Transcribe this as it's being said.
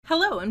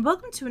Hello, and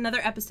welcome to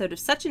another episode of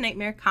Such a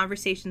Nightmare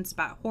Conversations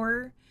About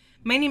Horror.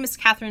 My name is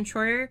Catherine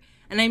Schroyer,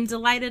 and I'm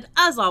delighted,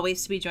 as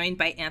always, to be joined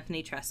by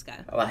Anthony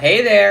Tresca. Well,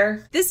 hey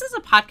there! This is a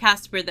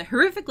podcast where the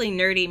horrifically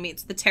nerdy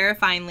meets the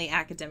terrifyingly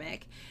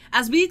academic,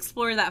 as we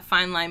explore that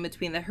fine line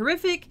between the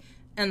horrific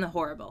and the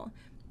horrible.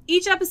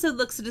 Each episode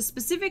looks at a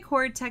specific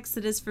horror text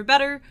that is, for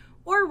better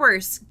or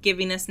worse,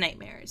 giving us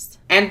nightmares.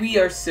 And we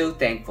are so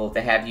thankful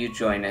to have you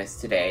join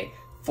us today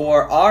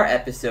for our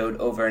episode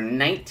over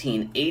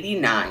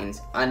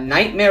 1989's A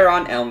Nightmare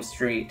on Elm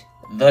Street,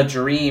 The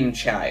Dream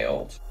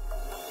Child.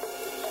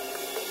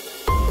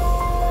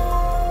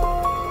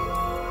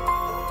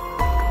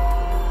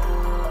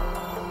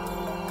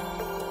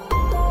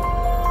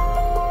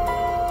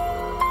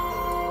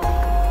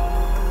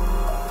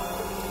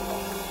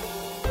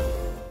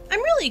 I'm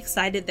really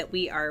excited that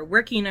we are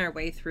working our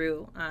way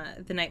through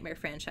the Nightmare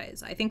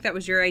franchise. I think that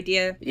was your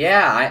idea.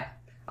 Yeah,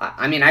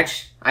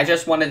 I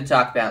just wanted to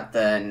talk about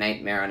the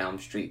Nightmare on Elm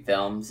Street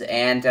films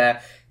and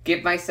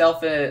give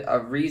myself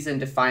a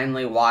reason to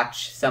finally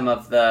watch some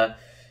of the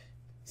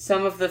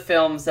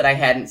films that I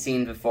hadn't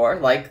seen before,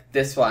 like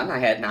this one. I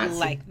had not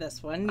like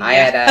this one.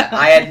 Yeah.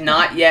 I had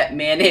not yet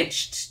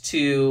managed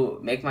to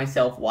make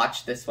myself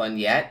watch this one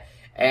yet,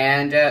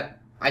 and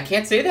I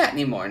can't say that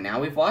anymore. Now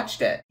we've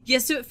watched it. Yeah,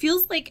 so it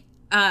feels like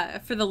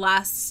for the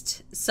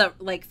last,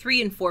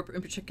 3 and 4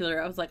 in particular,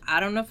 I was like,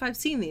 I don't know if I've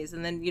seen these.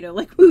 And then,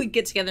 we would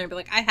get together and be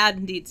like, I had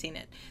indeed seen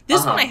it.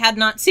 This one I had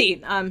not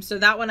seen. So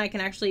that one I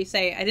can actually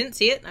say I didn't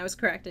see it, and I was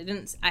correct.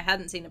 I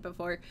hadn't seen it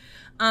before.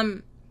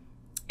 And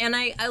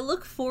I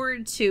look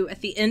forward to,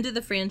 at the end of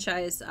the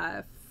franchise,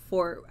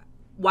 for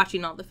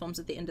watching all the films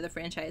at the end of the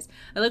franchise,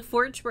 I look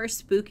forward to our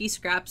spooky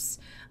scraps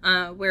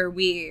where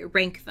we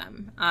rank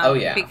them. Oh,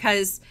 yeah.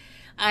 Because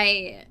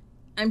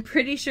I'm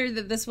pretty sure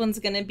that this one's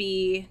going to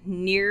be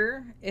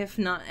near, if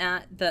not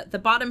at, the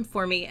bottom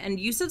for me. And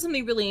you said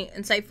something really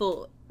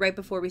insightful right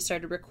before we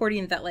started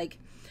recording that,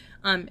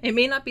 it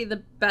may not be the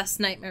best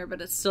nightmare, but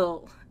it's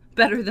still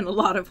better than a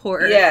lot of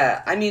horror.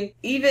 Yeah, I mean,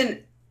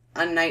 even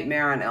A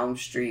Nightmare on Elm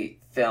Street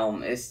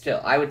film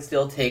I would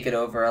still take it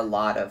over a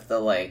lot of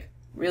the,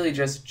 really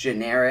just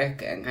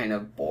generic and kind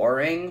of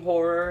boring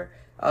horror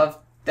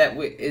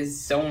is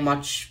so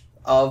much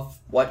of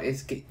what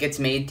gets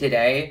made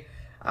today.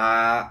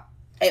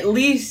 At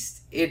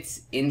least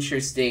it's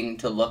interesting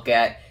to look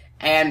at,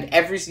 and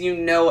every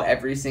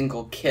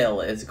single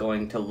kill is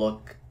going to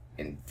look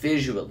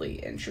visually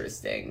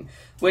interesting,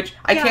 which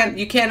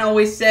you can't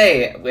always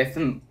say with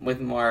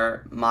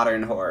more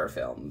modern horror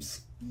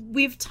films.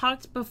 We've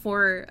talked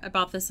before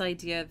about this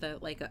idea that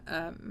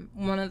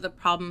one of the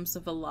problems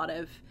of a lot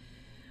of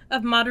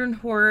modern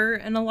horror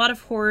and a lot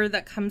of horror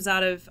that comes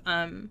out of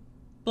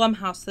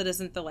Blumhouse that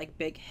isn't the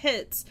big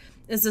hits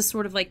is this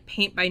sort of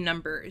paint by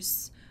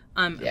numbers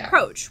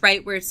approach,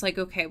 right? Where it's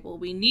okay, well,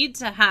 we need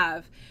to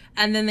have,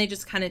 and then they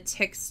just kind of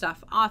tick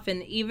stuff off.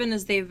 And even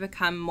as they've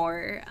become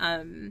more,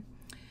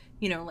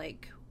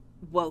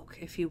 woke,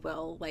 if you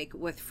will,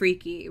 with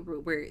Freaky,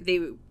 where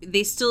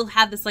they still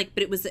had this, but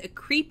it was a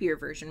creepier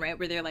version, right?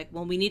 Where they're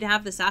well, we need to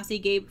have the sassy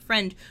gay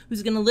friend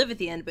who's going to live at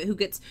the end, but who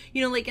gets,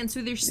 and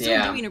so they're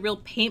still doing a real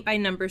paint by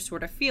number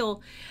sort of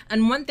feel.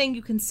 And one thing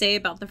you can say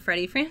about the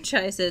Freddy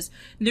franchise is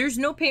there's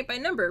no paint by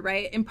number,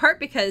 right? In part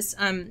because,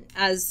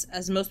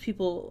 as most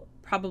people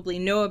probably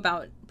know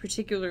about,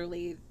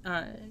 particularly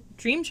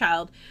Dream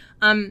Child,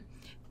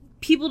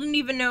 people didn't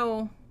even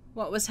know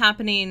what was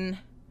happening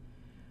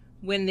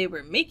when they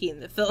were making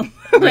the film.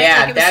 Right?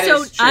 Yeah, it was that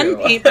so is true.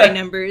 Unpaint by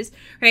numbers,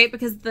 right?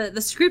 Because the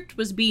script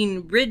was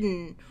being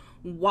written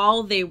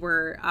while they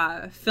were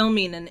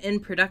filming and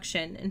in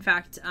production. In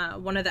fact,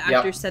 one of the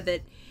actors said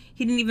that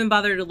he didn't even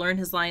bother to learn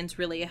his lines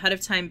really ahead of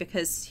time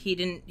because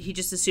he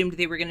just assumed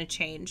they were going to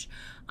change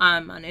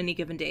on any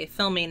given day of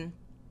filming.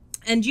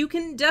 And you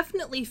can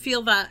definitely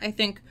feel that, I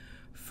think,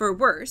 for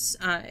worse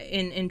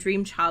in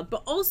Dream Child,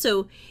 but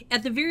also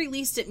at the very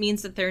least it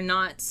means that they're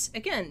not,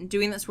 again,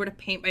 doing that sort of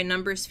paint by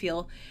numbers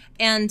feel.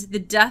 And the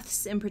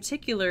deaths in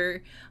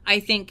particular, I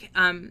think,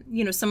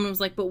 someone was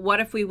like, but what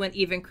if we went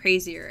even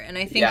crazier? And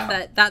I think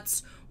that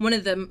that's one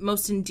of the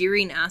most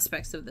endearing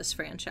aspects of this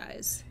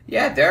franchise.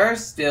 Yeah, there are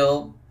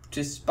still,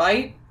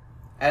 despite,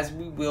 as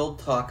we will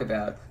talk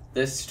about,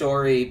 the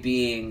story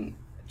being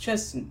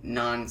just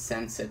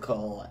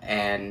nonsensical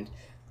and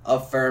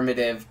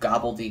affirmative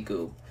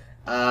gobbledygook,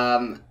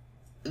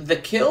 the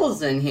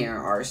kills in here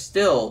are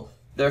still,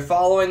 they're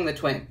following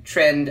the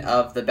trend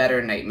of the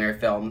better Nightmare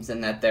films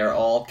in that they're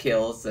all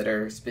kills that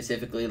are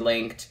specifically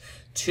linked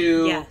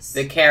to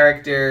the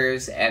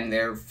characters and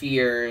their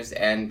fears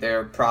and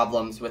their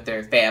problems with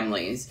their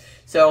families.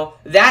 So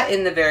that,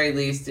 in the very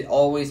least, it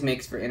always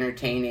makes for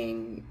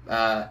entertaining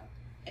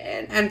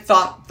and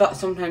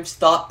sometimes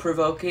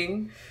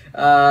thought-provoking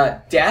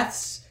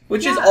deaths,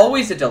 which is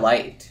always a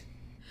delight.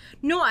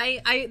 No,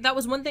 I that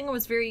was one thing I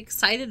was very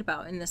excited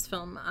about in this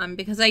film,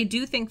 because I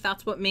do think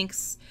that's what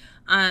makes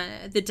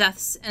the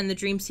deaths and the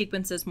dream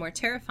sequences more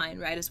terrifying,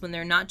 right, is when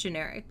they're not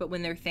generic, but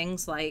when they're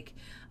things like,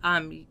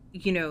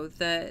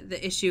 the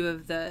issue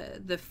of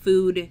the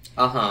food,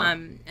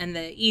 and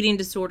the eating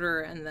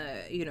disorder and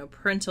the,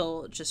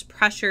 parental just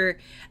pressure.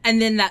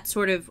 And then that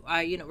sort of,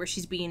 where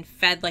she's being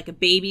fed like a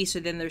baby. So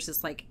then there's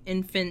this like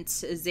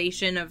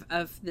infantization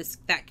of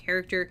that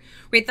character,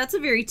 right? That's a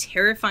very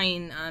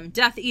terrifying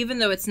death, even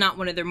though it's not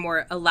one of their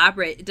more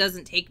elaborate. It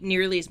doesn't take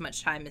nearly as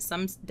much time as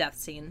some death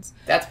scenes.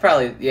 That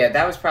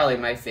was probably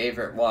my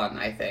favorite one,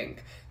 I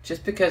think.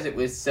 Just because it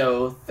was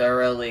so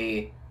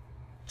thoroughly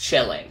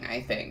chilling,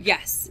 I think.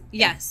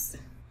 Yes.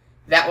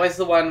 That was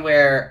the one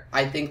where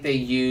I think they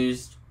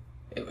used...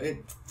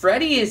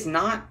 Freddy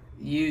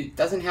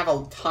doesn't have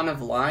a ton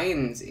of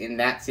lines in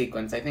that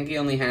sequence. I think he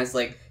only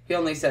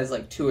says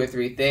like 2 or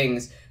 3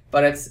 things,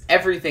 but it's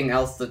everything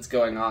else that's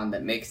going on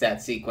that makes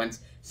that sequence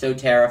so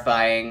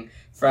terrifying.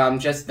 From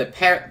just the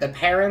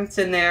parents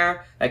in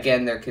there,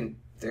 again, they're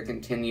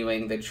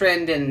continuing the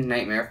trend in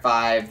Nightmare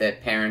 5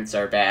 that parents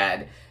are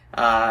bad.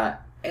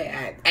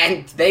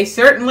 And they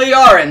certainly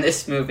are in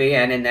this movie,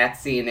 and in that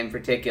scene in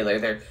particular.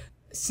 They're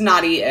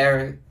snotty,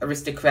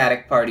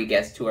 aristocratic party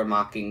guests who are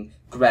mocking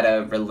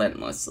Greta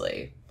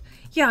relentlessly.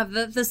 Yeah,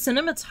 the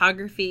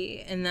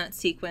cinematography in that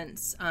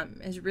sequence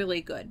is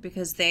really good,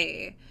 because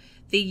they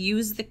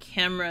use the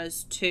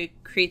cameras to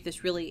create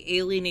this really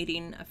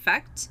alienating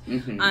effect.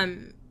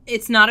 Mm-hmm.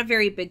 It's not a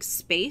very big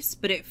space,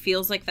 but it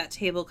feels like that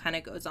table kind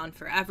of goes on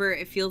forever.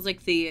 It feels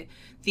like the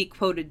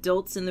quote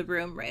adults in the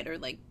room, right, are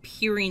like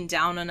peering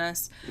down on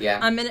us. Yeah.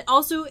 And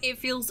it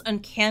feels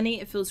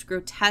uncanny. It feels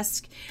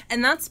grotesque,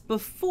 and that's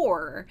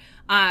before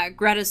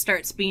Greta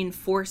starts being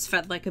force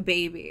fed like a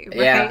baby, right?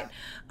 Yeah.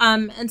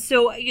 And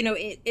so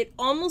it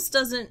almost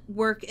doesn't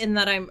work in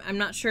that I'm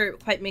not sure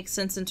it quite makes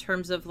sense in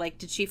terms of like,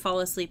 did she fall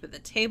asleep at the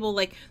table?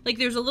 Like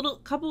there's a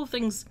couple of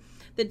things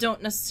that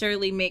don't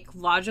necessarily make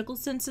logical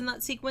sense in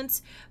that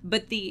sequence,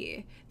 but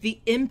the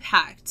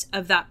impact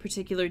of that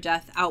particular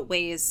death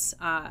outweighs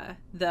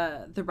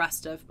the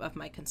rest of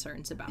my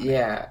concerns about it.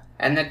 Yeah,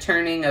 and the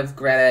turning of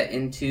Greta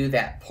into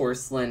that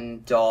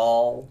porcelain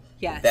doll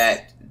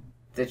that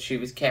she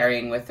was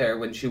carrying with her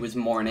when she was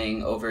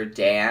mourning over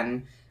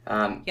Dan.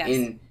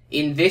 In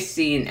this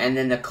scene, and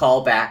then the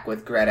callback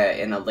with Greta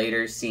in a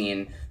later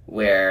scene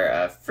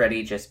where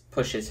Freddy just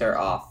pushes her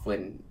off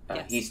when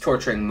he's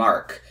torturing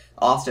Mark.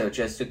 Also,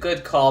 just a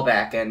good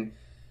callback, and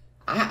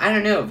I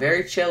don't know,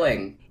 very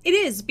chilling. It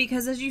is,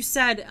 because as you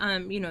said,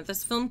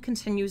 this film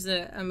continues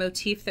a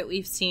motif that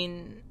we've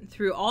seen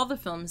through all the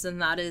films,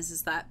 and that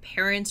is that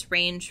parents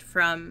range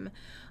from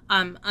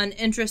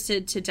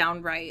uninterested to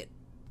downright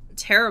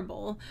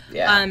terrible.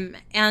 Yeah.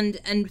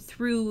 And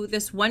through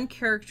this one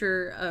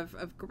character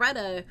of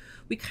Greta,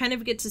 we kind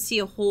of get to see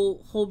a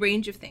whole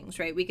range of things,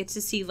 right? We get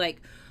to see like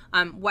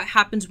what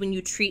happens when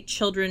you treat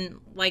children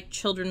like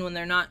children when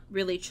they're not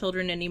really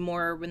children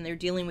anymore, when they're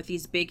dealing with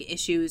these big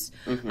issues.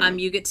 Mm-hmm.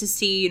 You get to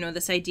see,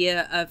 this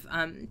idea of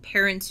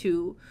parents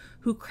who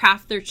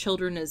craft their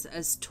children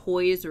as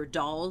toys or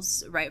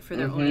dolls, right, for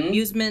their own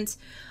amusement.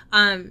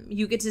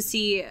 You get to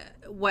see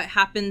what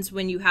happens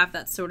when you have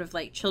that sort of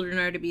like children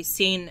are to be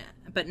seen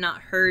but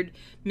not heard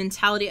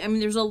mentality. I mean,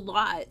 there's a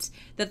lot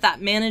that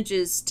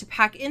manages to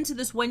pack into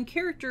this one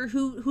character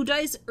who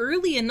dies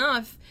early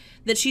enough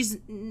that she's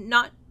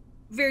not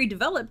very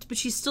developed, but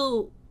she's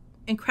still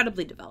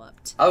incredibly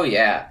developed. Oh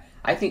yeah,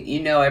 I think you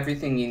know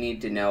everything you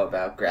need to know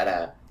about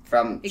Greta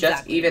from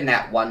just even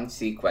that one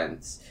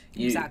sequence.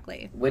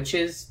 Exactly. Which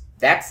is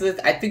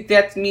I think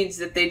that means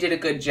that they did a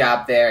good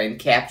job there in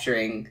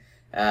capturing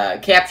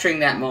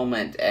that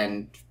moment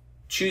and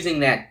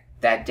choosing that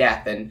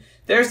death. And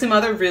there are some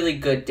other really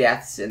good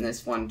deaths in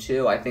this one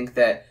too. I think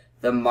that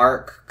the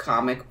Mark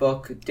comic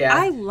book death.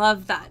 I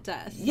love that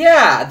death.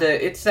 Yeah,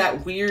 it's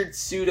that weird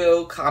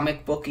pseudo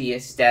comic booky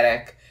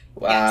aesthetic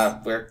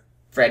where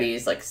Freddy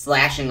is like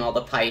slashing all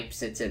the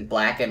pipes. It's in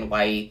black and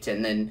white,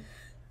 and then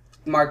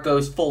Mark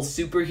goes full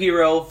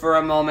superhero for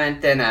a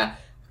moment. And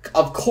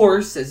of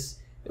course, as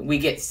we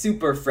get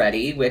Super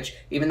Freddy, which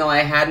even though I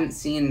hadn't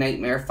seen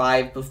Nightmare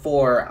 5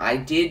 before, I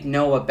did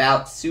know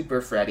about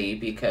Super Freddy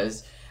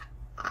because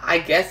I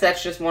guess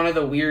that's just one of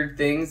the weird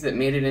things that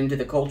made it into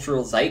the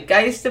cultural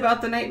zeitgeist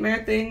about the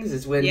Nightmare things,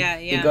 is when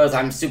he goes,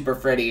 I'm Super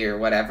Freddy or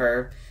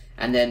whatever,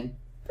 and then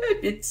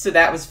so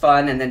that was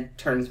fun, and then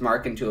turns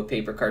Mark into a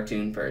paper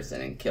cartoon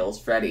person and kills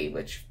Freddy,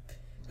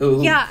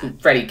 who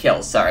Freddy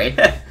kills, sorry.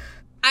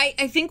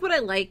 I think what I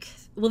like,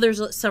 well,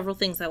 there's several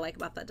things I like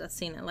about that death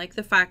scene. I like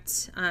the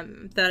fact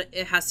that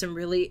it has some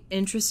really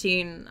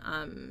interesting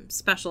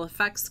special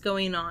effects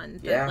going on.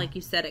 That, like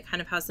you said, it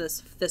kind of has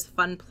this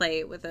fun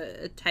play with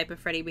a type of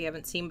Freddy we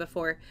haven't seen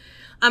before.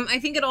 I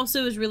think it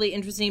also is really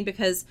interesting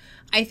because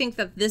I think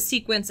that this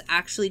sequence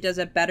actually does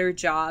a better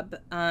job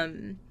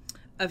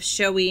of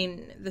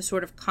showing the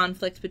sort of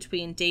conflict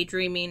between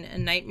daydreaming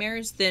and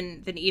nightmares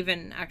than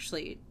even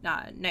actually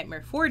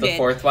Nightmare 4 did. The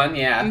fourth one,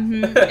 yeah.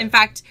 In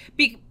fact,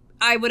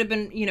 I would have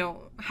been,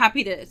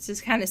 happy to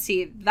kind of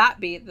see that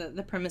be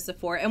the premise of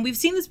 4. And we've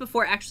seen this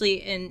before, actually,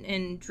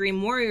 in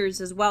Dream Warriors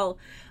as well,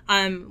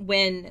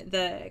 when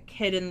the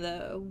kid in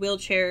the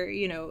wheelchair,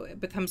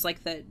 becomes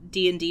like the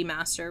D&D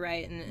master,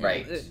 right? And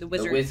right. The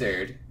wizard. The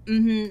wizard.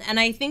 Mm-hmm. And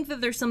I think that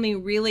there's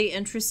something really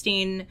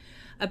interesting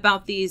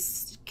about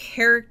these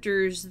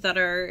characters that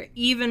are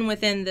even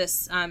within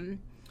this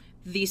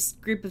these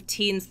group of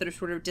teens that are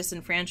sort of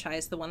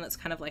disenfranchised, the one that's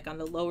kind of like on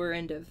the lower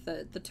end of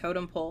the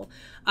totem pole,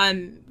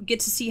 get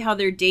to see how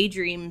their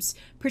daydreams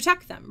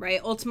protect them, right?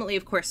 Ultimately,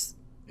 of course,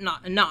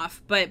 not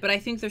enough, but I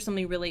think there's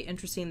something really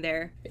interesting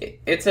there.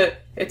 It's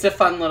a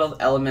fun little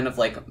element of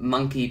like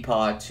monkey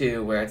paw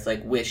too, where it's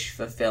like wish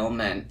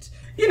fulfillment.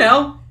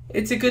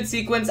 It's a good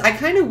sequence. I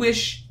kind of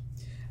wish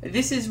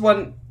this is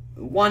one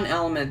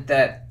element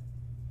that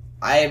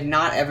I have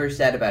not ever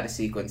said about a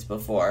sequence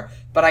before,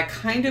 but I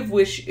kind of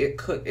wish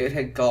it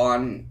had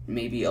gone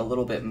maybe a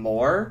little bit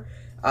more.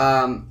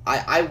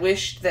 I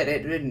wished that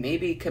it had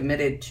maybe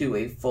committed to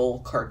a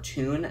full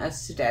cartoon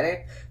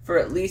aesthetic for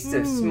at least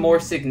a more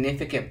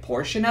significant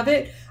portion of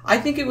it. I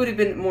think it would have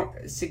been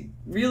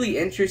really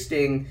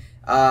interesting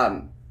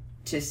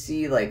to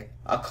see like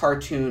a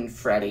cartoon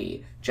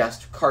Freddy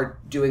just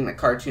doing the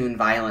cartoon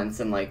violence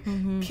and like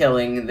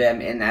killing them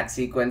in that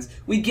sequence.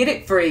 We get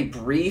it for a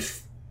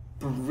brief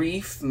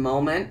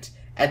moment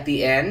at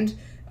the end,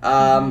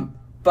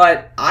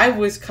 but I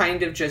was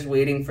kind of just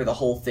waiting for the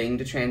whole thing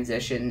to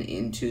transition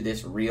into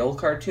this real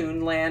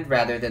cartoon land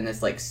rather than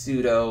this like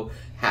pseudo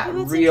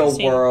real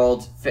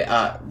world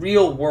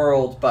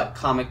but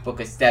comic book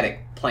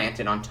aesthetic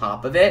planted on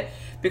top of it,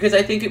 because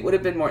I think it would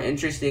have been more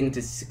interesting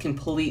to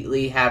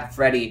completely have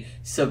Freddy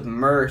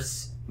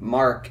submerge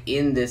Mark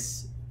in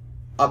this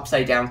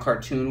upside down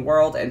cartoon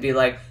world and be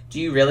like, do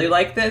you really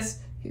like this?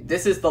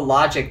 This is the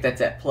logic that's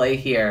at play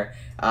here.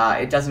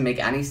 It doesn't make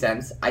any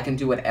sense. I can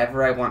do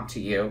whatever I want to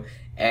you,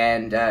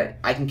 and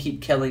I can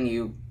keep killing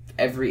you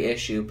every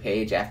issue,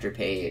 page after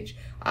page.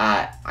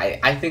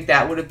 I think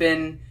that would have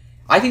been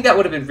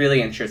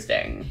really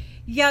interesting.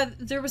 Yeah,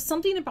 there was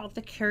something about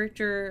the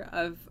character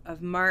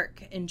of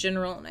Mark in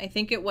general, and I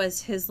think it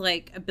was his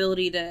like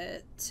ability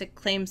to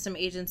claim some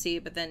agency,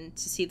 but then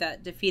to see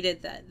that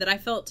defeated, that I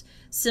felt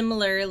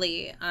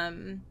similarly,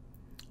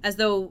 as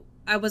though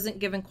I wasn't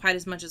given quite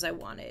as much as I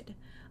wanted.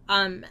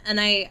 And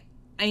I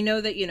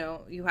know that,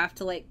 you have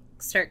to like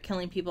start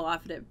killing people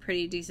off at a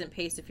pretty decent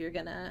pace if you're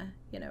gonna,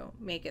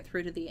 make it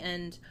through to the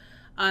end.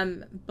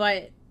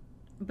 But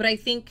I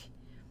think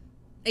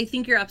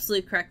you're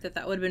absolutely correct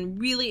that would have been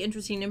really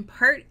interesting, in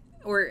part,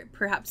 or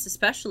perhaps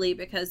especially,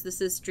 because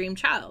this is Dream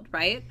Child,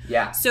 right?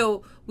 Yeah.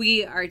 So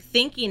we are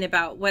thinking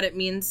about what it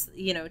means,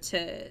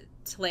 to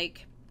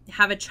like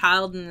have a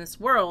child in this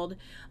world,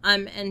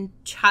 and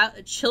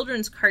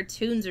children's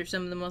cartoons are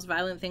some of the most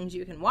violent things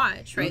you can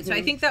watch, right? So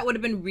I think that would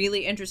have been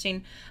really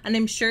interesting, and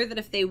I'm sure that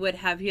if they would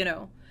have,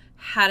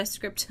 had a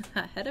script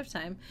ahead of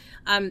time,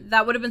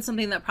 that would have been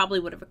something that probably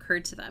would have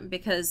occurred to them,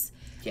 because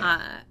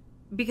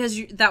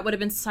that would have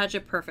been such a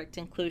perfect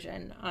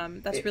inclusion.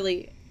 That's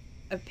really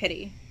a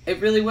pity. It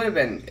really would have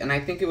been, and I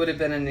think it would have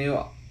been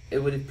it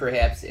would have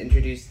perhaps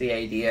introduced the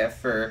idea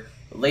for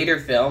later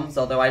films,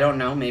 although I don't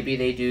know, maybe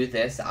they do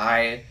this.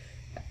 I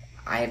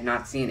have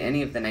not seen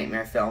any of the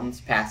Nightmare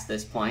films past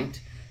this point,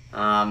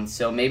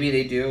 so maybe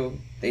they do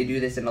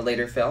this in a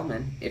later film,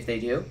 and if they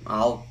do,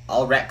 I'll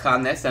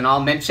retcon this, and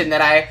I'll mention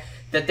that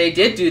they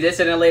did do this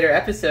in a later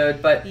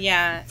episode. But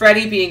yeah,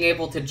 Freddy being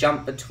able to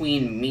jump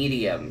between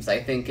mediums,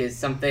 I think, is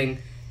something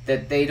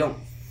that they don't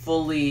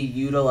fully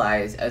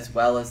utilize as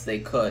well as they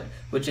could,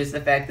 which is the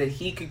fact that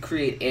he could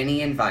create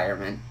any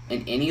environment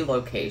in any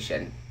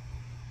location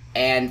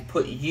and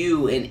put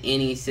you in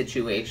any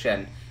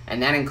situation.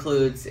 And that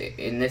includes,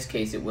 in this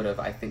case, it would have,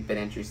 I think, been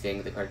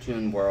interesting, the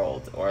cartoon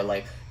world, or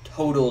like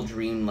total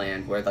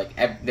dreamland, where like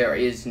there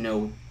is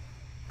no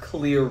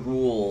clear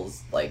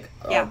rules like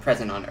are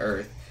present on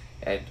Earth,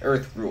 and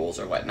Earth rules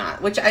or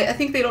whatnot, which I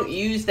think they don't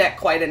use that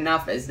quite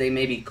enough as they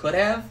maybe could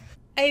have.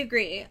 I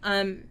agree.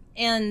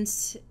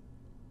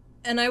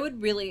 And I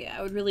would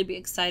really be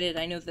excited.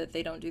 I know that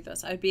they don't do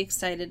this. I would be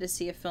excited to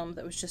see a film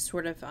that was just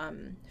sort of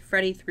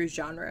Freddy through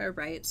genre,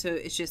 right? So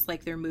it's just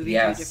like they're moving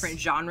through different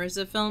genres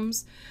of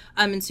films,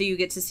 and so you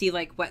get to see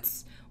like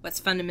what's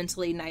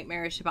fundamentally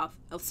nightmarish about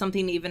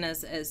something even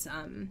as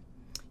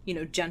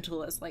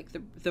gentle as like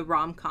the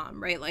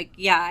rom-com, right? Like,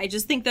 yeah, I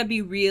just think that'd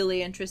be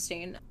really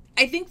interesting.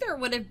 I think there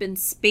would have been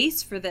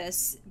space for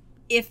this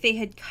if they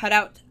had cut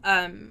out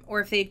or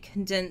if they'd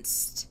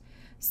condensed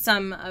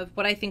some of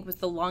what I think was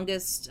the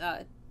longest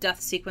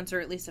death sequence, or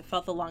at least it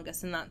felt the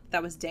longest, and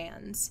that was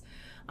Dan's.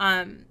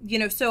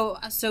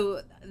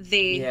 So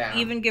they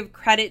even give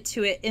credit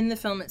to it in the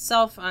film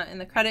itself, in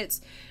the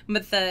credits,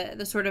 but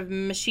the sort of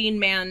Machine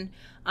Man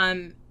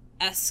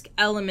esque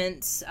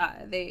elements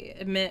they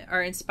admit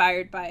are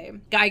inspired by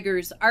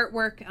Giger's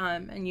artwork,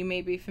 and you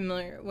may be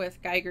familiar with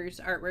Giger's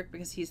artwork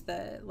because he's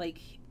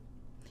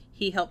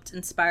he helped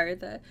inspire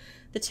the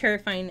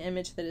terrifying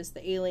image that is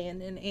the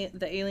Alien in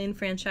the Alien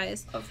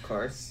franchise. Of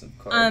course.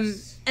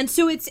 And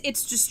so it's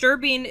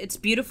disturbing, it's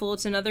beautiful,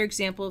 it's another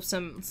example of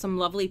some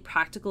lovely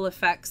practical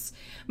effects.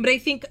 But I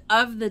think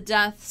of the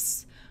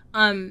deaths,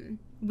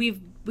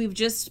 we've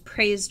just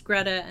praised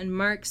Greta and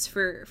Marks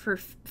for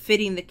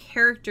fitting the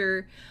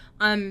character.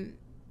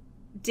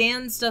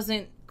 Dan's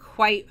doesn't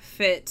quite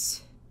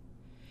fit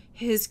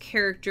his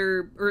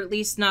character, or at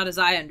least not as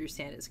I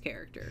understand his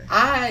character.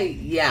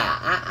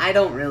 I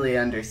don't really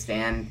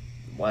understand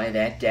why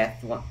that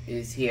death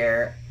is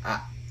here.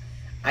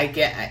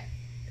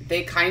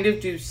 They kind of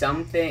do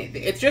something.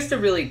 It's just a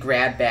really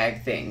grab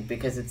bag thing,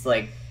 because it's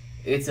like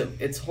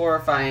it's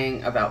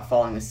horrifying about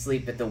falling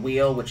asleep at the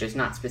wheel, which is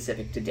not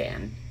specific to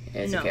Dan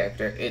as a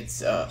character.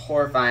 It's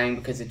horrifying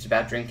because it's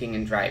about drinking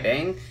and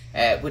driving,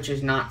 which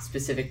is not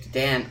specific to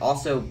Dan.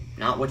 Also,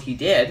 not what he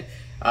did.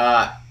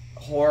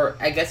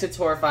 I guess it's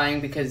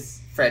horrifying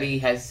because Freddy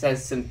has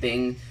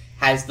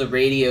the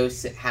radio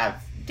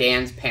have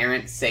Dan's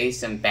parents say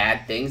some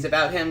bad things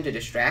about him to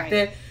distract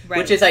it,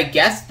 which is, I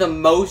guess, the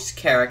most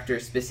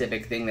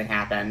character-specific thing that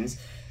happens.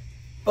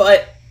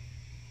 But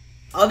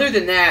other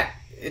than that,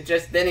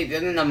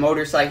 then the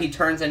motorcycle, he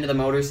turns into the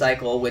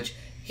motorcycle, which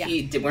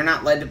we're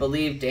not led to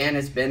believe Dan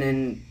has been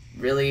in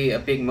really a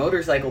big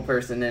motorcycle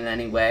person in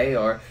any way,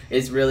 or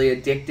is really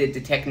addicted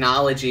to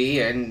technology,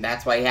 and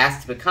that's why he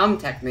has to become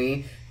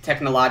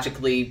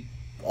technologically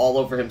all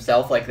over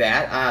himself like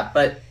that.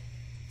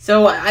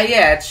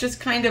 It's just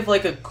kind of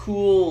like a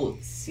cool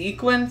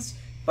sequence,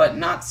 but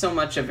not so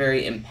much a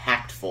very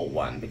impactful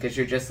one, because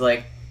you're just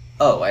like,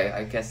 oh,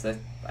 I guess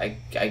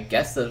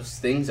those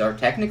things are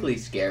technically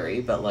scary,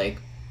 but like,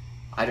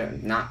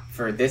 not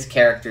for this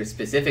character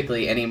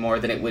specifically any more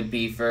than it would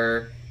be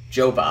for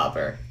Joe Bob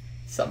or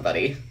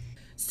somebody.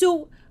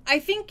 So I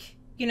think,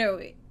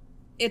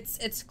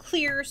 it's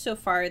clear so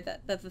far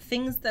that the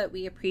things that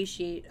we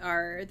appreciate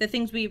are the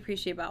things we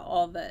appreciate about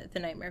all the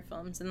Nightmare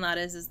films, and that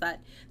is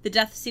that the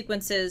death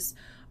sequences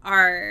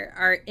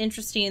are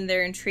interesting,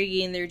 they're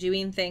intriguing, they're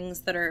doing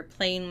things that are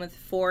playing with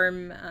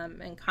form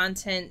and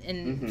content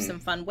in some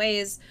fun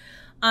ways.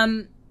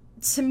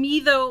 To me,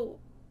 though,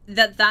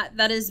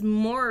 that is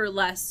more or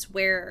less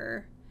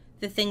where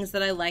the things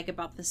that I like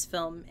about this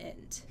film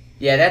end.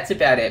 Yeah, that's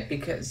about it,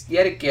 because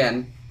yet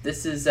again,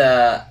 this is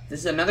the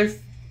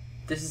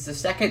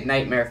second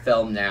Nightmare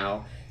film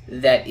now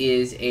that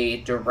is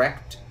a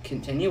direct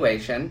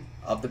continuation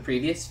of the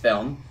previous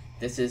film.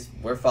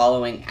 We're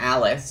following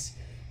Alice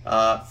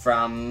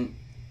from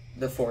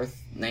the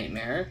fourth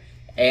Nightmare,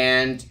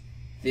 and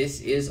this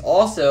is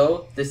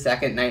also the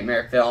second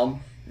Nightmare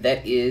film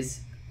that is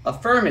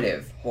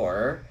affirmative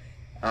horror,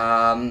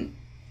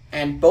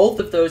 and both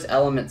of those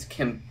elements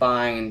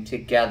combine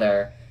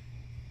together,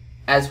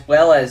 as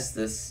well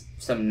as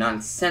some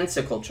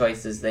nonsensical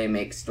choices they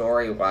make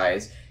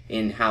story-wise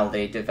in how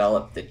they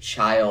develop the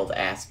child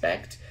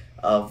aspect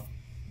of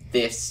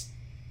this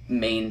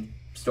main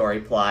story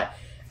plot,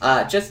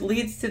 just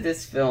leads to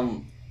this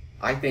film,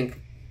 I think,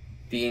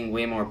 being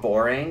way more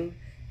boring,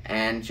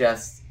 and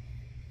just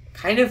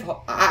kind of,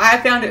 I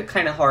found it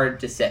kind of hard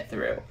to sit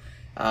through.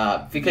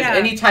 Because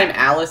anytime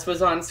Alice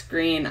was on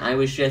screen, I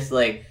was just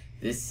like,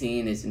 this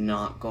scene is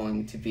not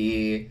going to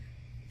be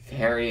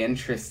very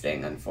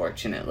interesting,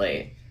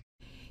 unfortunately.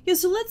 Yeah,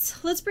 so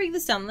let's break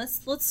this down.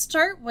 Let's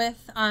start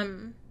with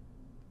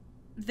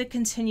the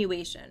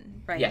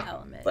continuation,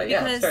 element. But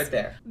let's start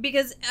there.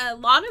 Because a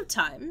lot of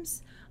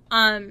times,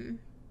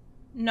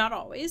 not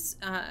always,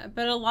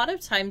 but a lot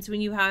of times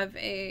when you have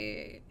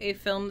a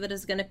film that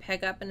is going to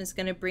pick up and is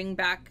going to bring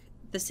back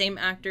the same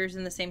actors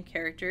and the same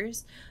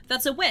characters,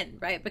 that's a win,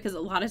 right? Because a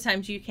lot of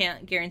times you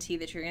can't guarantee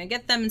that you're going to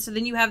get them, and so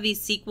then you have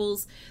these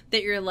sequels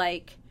that you're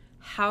like,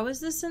 how is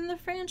this in the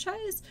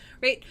franchise,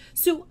 right?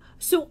 So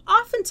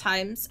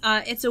oftentimes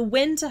it's a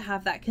win to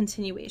have that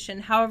continuation.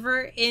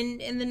 However,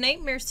 in the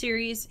Nightmare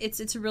series,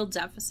 it's a real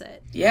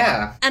deficit.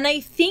 Yeah. And I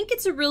think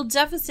it's a real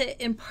deficit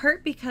in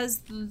part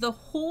because the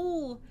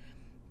whole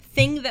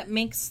thing that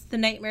makes the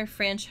Nightmare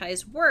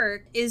franchise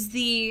work is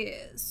the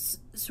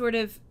sort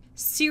of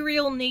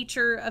serial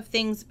nature of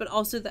things, but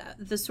also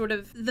the sort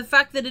of the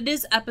fact that it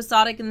is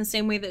episodic in the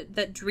same way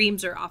that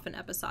dreams are often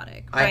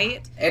episodic,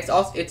 right?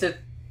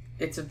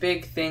 It's a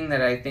big thing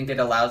that I think it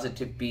allows it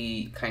to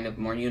be kind of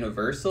more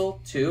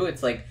universal too.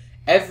 It's like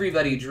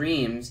everybody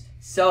dreams,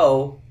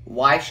 so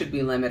why should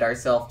we limit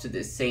ourselves to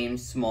the same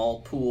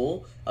small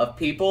pool of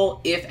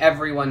people if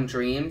everyone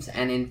dreams,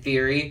 and in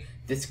theory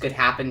this could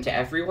happen to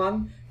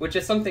everyone, which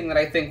is something that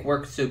I think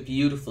works so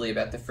beautifully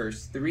about the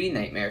first three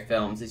Nightmare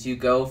films. Is you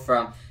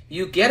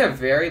get a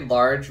very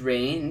large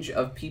range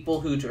of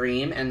people who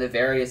dream and the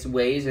various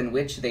ways in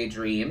which they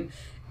dream,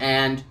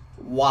 and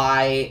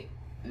why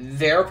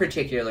their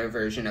particular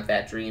version of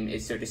that dream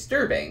is so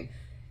disturbing.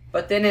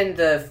 But then in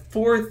the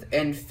fourth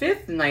and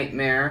fifth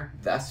Nightmare,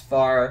 thus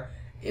far,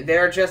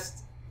 they're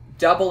just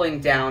doubling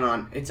down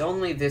on, it's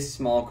only this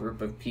small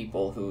group of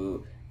people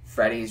who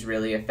Freddy's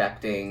really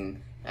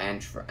affecting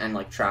and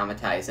like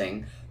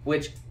traumatizing,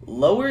 which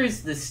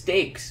lowers the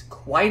stakes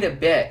quite a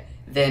bit.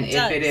 than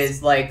if it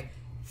is like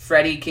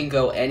Freddy can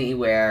go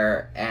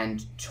anywhere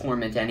and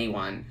torment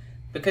anyone.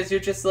 Because you're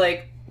just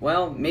like,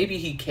 well, maybe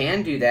he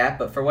can do that,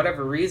 but for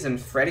whatever reason,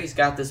 Freddy's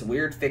got this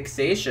weird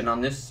fixation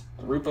on this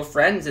group of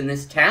friends in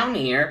this town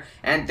here,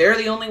 and they're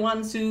the only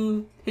ones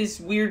who his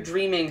weird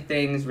dreaming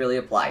things really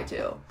apply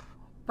to.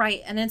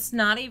 Right, and it's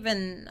not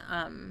even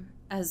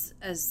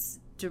as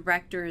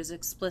direct or as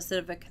explicit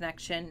of a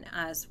connection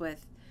as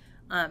with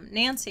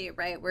Nancy,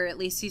 right? Where at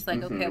least he's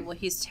like, okay, well,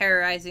 he's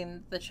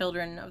terrorizing the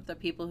children of the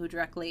people who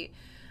directly,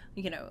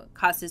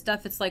 caused his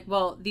death. It's like,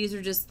 well, these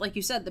are just, like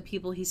you said, the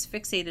people he's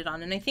fixated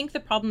on. And I think the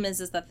problem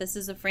is that this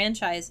is a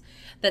franchise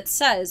that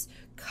says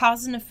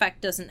cause and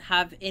effect doesn't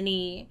have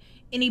any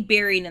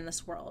bearing in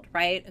this world,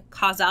 right?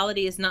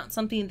 Causality is not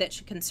something that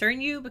should concern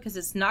you because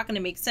it's not going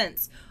to make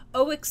sense.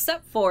 Oh,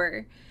 except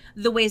for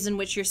the ways in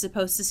which you're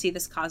supposed to see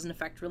this cause and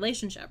effect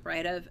relationship,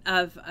 right?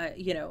 Of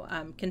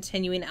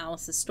continuing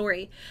Alice's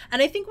story.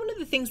 And I think one of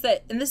the things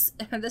that, and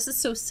this is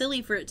so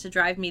silly for it to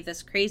drive me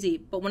this crazy,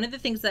 but one of the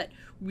things that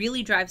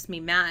really drives me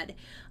mad,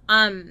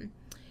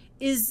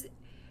 is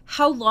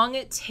how long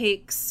it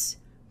takes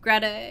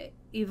Greta,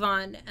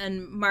 Yvonne,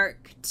 and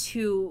Mark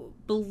to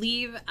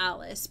believe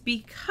Alice,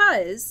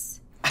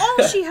 because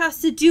all she has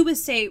to do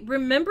is say,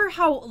 remember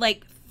how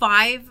like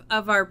 5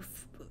 of our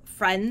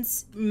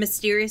friends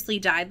mysteriously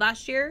died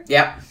last year?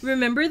 Yep.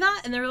 Remember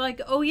that? And they're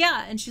like, oh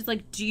yeah. And she's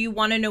like, do you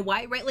want to know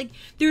why? Right? Like,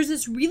 there's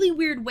this really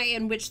weird way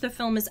in which the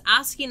film is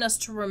asking us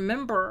to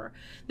remember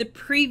the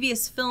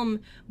previous film,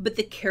 but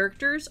the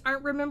characters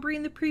aren't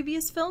remembering the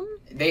previous film.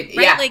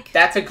 Yeah, like,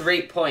 that's a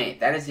great point.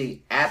 That is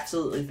an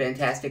absolutely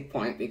fantastic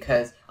point,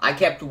 because I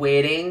kept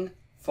waiting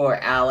for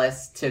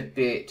Alice to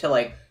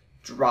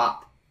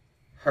drop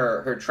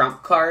her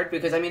trump card,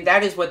 because I mean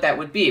that is what that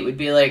would be. It would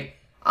be like,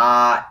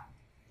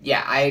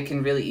 yeah, I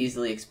can really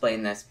easily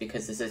explain this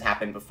because this has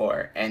happened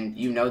before. And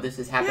this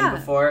has happened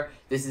before.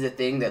 This is a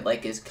thing that,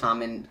 like, is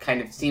common,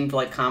 kind of seemed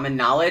like common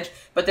knowledge.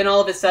 But then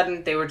all of a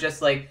sudden, they were just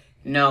like,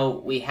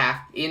 no, we have,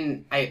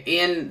 in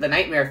the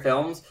Nightmare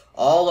films,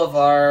 all of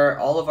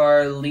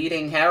our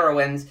leading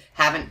heroines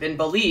haven't been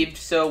believed,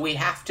 so we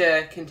have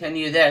to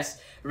continue this.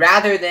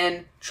 Rather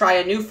than try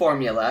a new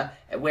formula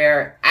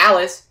where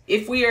Alice,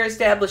 if we are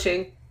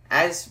establishing,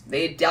 as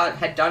they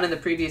had done in the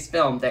previous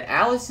film, that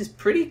Alice is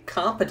pretty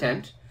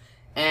competent,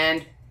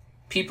 and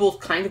people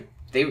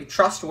they were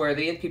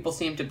trustworthy, and people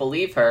seem to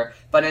believe her.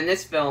 But in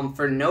this film,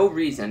 for no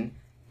reason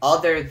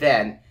other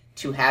than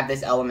to have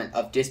this element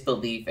of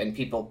disbelief and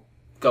people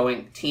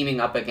teaming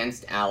up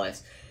against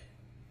Alice,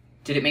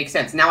 did it make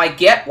sense? Now I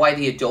get why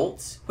the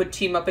adults would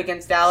team up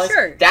against Alice.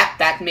 Sure.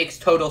 That makes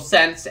total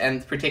sense,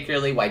 and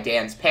particularly why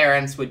Dan's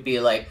parents would be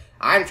like,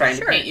 I'm trying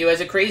to paint you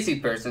as a crazy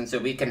person so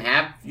we can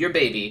have your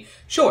baby.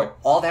 Sure,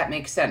 all that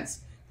makes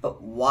sense.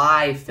 But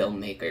why,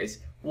 filmmakers?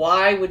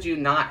 Why would you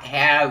not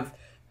have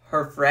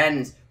her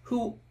friends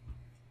who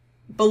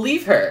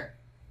believe her?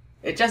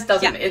 It just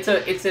doesn't.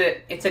 Yeah.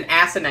 It's an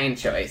asinine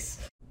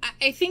choice.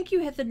 I think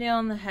you hit the nail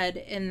on the head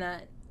in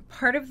that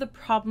part of the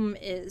problem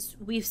is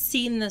we've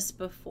seen this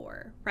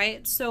before,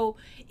 right? So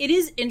it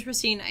is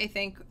interesting, I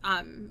think,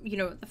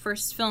 the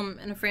first film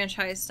in a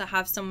franchise to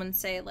have someone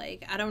say,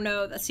 like, I don't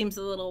know, that seems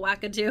a little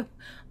wackadoo.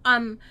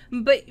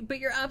 But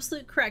you're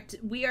absolutely correct.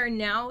 We are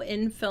now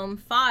in film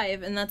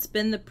 5, and that's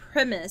been the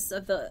premise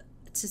of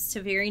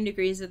to varying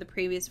degrees of the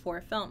previous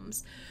 4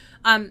 films.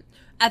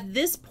 At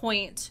this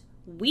point,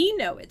 we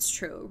know it's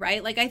true,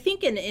 right? Like, I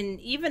think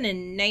even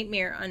in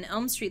Nightmare on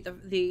Elm Street,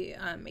 the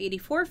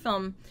 84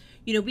 film,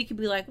 we could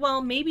be like,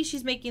 well, maybe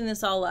she's making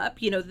this all up.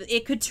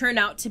 It could turn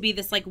out to be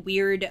this, like,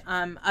 weird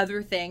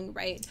other thing,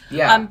 right?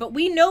 Yeah. But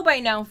we know by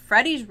now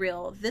Freddy's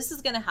real. This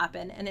is going to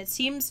happen. And it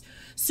seems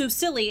so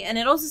silly. And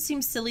it also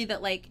seems silly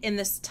that, like, in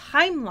this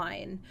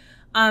timeline,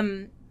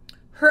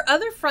 her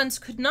other friends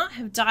could not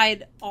have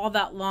died all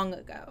that long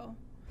ago.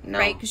 No.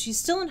 Right? Because she's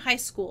still in high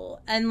school.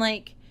 And,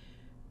 like,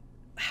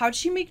 how'd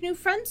she make new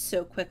friends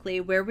so quickly?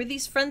 Where were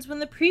these friends when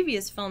the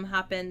previous film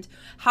happened?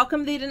 How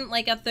come they didn't,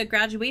 like, at the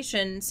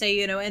graduation say,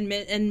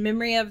 in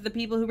memory of the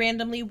people who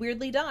randomly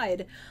weirdly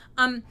died?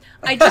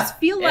 I just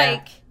feel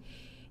like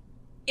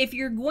if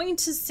you're going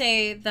to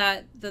say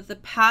that the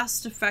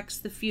past affects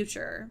the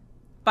future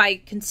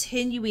by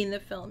continuing the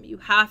film, you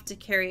have to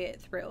carry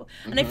it through.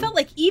 And I felt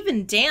like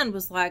even Dan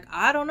was like,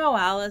 I don't know,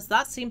 Alice,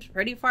 that seems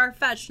pretty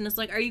far-fetched. And it's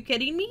like, are you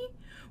kidding me?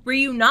 Were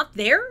you not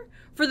there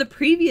for the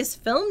previous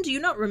film? Do you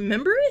not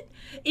remember it?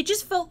 It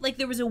just felt like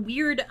there was a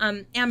weird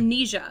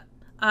amnesia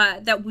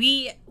that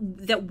we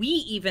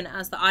even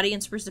as the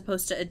audience were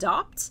supposed to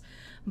adopt.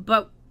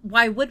 But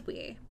why would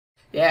we?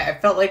 Yeah,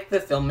 I felt like the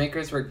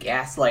filmmakers were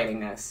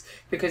gaslighting us,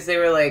 because they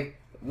were like,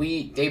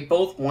 they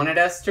both wanted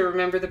us to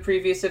remember the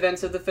previous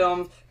events of the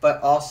film,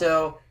 but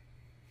also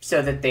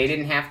so that they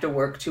didn't have to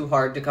work too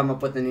hard to come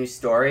up with a new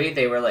story.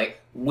 They were like,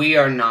 we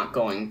are not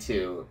going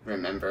to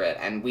remember it,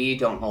 and we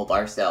don't hold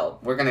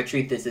ourselves. We're going to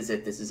treat this as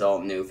if this is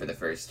all new for the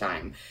first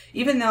time.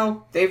 Even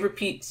though they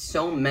repeat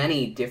so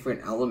many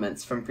different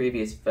elements from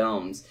previous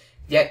films,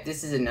 yet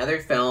this is another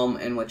film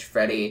in which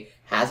Freddy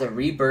has a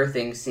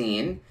rebirthing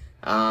scene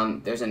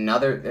There's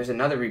another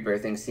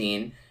rebirthing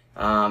scene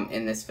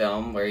in this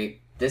film where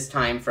this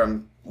time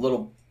from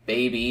little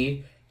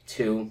baby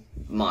to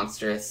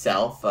monstrous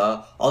self.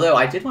 Although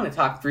I did want to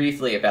talk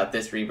briefly about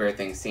this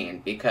rebirthing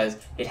scene because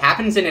it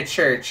happens in a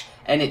church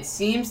and it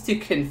seems to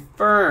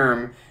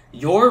confirm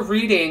your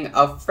reading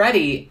of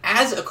Freddy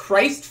as a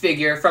Christ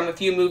figure from a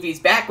few movies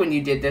back when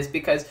you did this,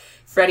 because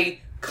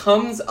Freddy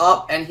comes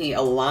up and he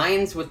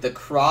aligns with the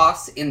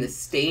cross in the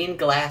stained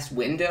glass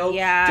window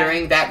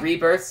during that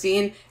rebirth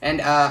scene.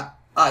 And in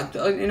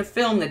a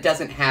film that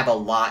doesn't have a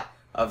lot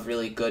of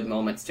really good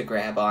moments to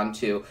grab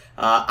onto,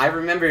 I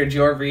remembered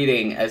your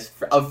reading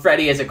of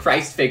Freddy as a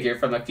Christ figure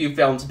from a few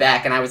films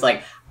back, and I was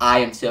like, I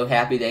am so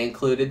happy they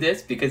included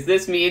this, because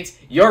this means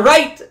you're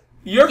right!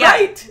 You're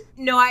right!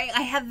 No,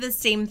 I had the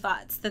same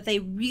thoughts, that they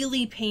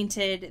really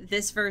painted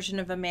this version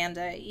of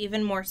Amanda,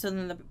 even more so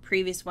than the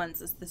previous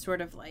ones, as the sort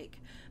of, like,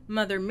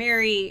 Mother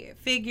Mary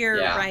figure,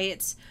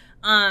 right?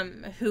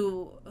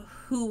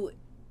 Who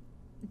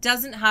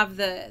doesn't have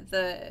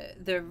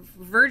the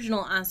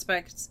virginal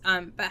aspect,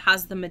 but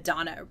has the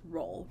Madonna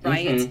role,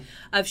 right? Mm-hmm.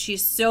 Of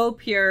she's so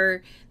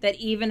pure that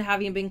even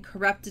having been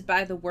corrupted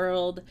by the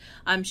world,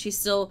 she's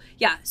still,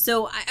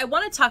 So I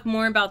want to talk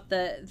more about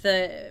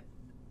the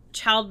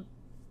child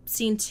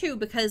scene too,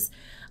 because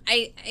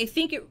I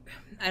think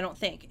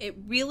it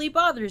really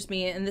bothers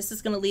me, and this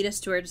is going to lead us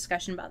to our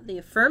discussion about the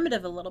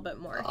affirmative a little bit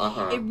more.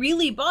 It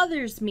really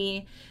bothers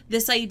me,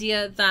 this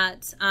idea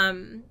that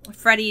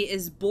Freddy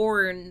is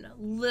born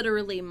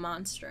literally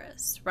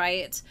monstrous,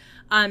 right?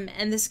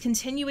 And this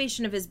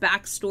continuation of his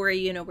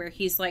backstory, where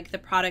he's like the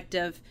product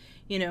of,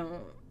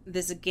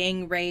 this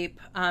gang rape,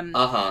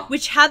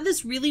 which had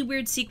this really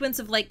weird sequence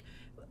of like,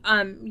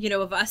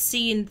 of us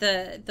seeing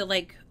the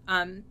like,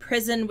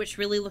 prison, which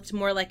really looked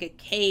more like a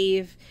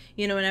cave,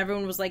 and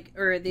everyone was like,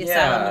 or the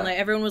asylum, and like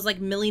everyone was like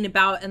milling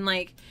about, and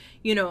like,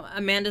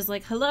 Amanda's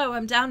like, hello,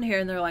 I'm down here,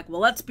 and they're like, well,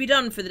 let's be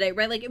done for the day,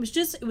 right? Like,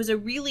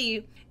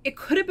 it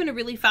could have been a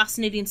really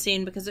fascinating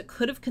scene, because it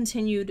could have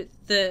continued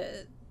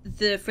the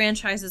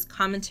franchise's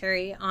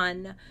commentary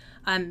on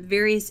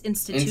various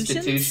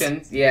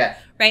institutions,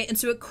 right? And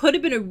so it could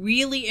have been a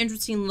really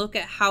interesting look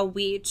at how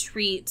we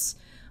treat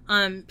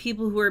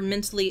people who are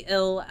mentally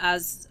ill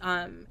as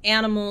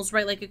animals,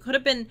 right? Like, it could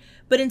have been,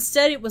 but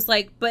instead it was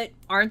like, but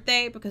aren't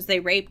they? Because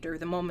they raped her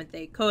the moment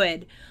they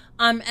could.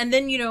 And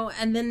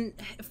then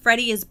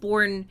Freddy is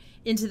born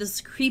into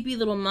this creepy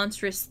little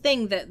monstrous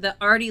thing that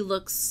already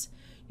looks,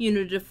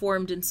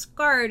 deformed and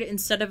scarred,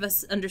 instead of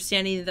us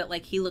understanding that,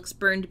 like, he looks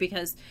burned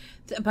because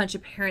a bunch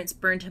of parents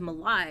burned him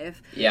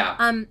alive. Yeah.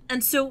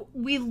 And so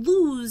we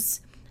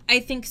lose, I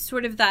think,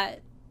 sort of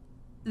that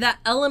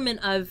element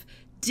of,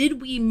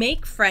 did we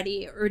make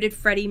Freddy, or did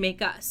Freddy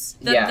make us?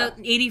 That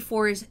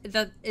 84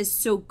 is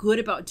so good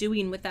about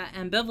doing with that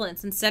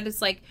ambivalence. Instead,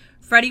 it's like,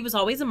 Freddy was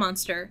always a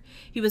monster.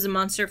 He was a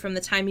monster from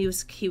the time he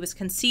was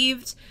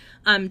conceived,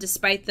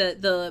 despite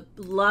the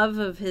love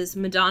of his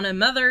Madonna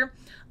mother.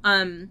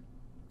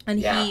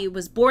 He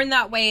was born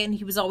that way, and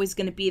he was always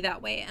going to be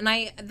that way. And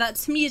that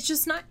to me is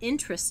just not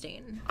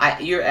interesting.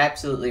 You're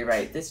absolutely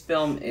right. This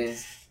film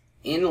is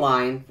in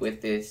line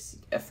with this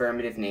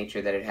affirmative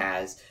nature that it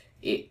has.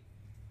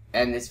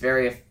 And it's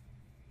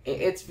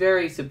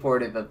very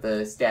supportive of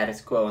the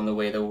status quo and the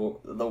way the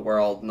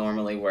world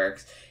normally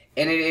works.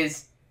 And it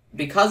is,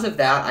 because of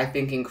that, I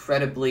think,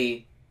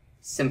 incredibly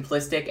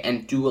simplistic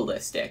and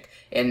dualistic,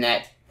 in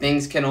that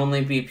things can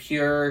only be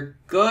pure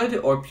good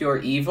or pure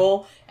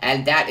evil,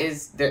 and that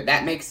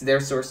makes their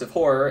source of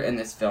horror in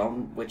this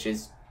film, which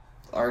is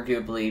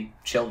arguably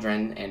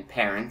children and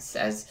parents,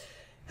 as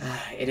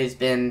it has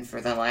been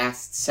for the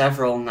last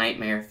several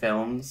Nightmare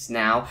films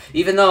now.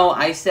 Even though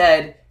I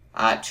said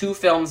 2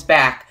 films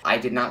back, I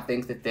did not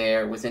think that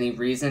there was any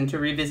reason to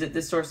revisit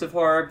this source of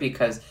horror,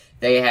 because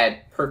they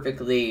had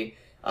perfectly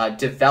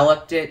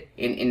developed it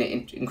in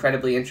an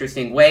incredibly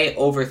interesting way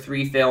over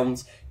 3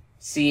 films,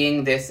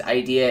 seeing this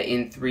idea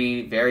in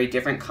 3 very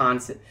different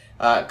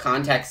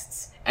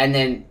contexts, and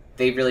then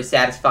they really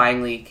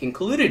satisfyingly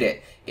concluded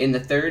it in the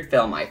 3rd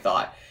film, I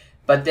thought.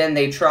 But then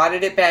they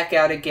trotted it back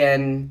out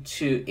again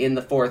in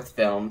the 4th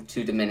film,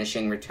 to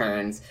diminishing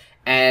returns,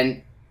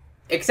 and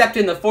except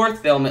in the 4th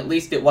film, at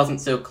least it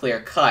wasn't so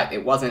clear-cut.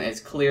 It wasn't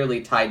as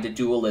clearly tied to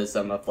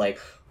dualism of, like,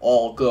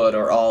 all good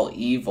or all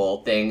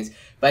evil things.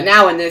 But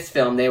now in this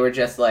film, they were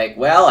just like,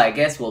 well, I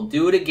guess we'll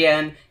do it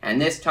again, and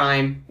this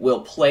time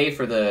we'll play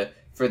for the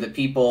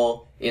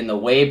people in the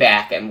way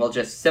back, and we'll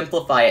just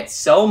simplify it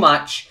so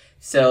much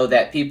so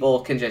that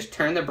people can just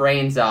turn their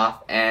brains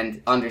off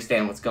and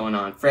understand what's going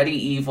on. Freddy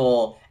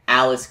evil,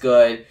 Alice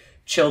good,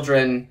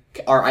 children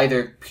are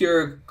either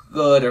pure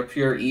good or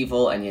pure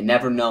evil, and you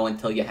never know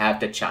until you have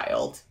the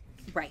child.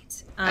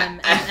 Right.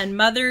 And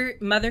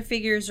mother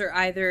figures are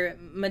either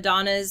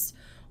Madonnas,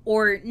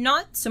 or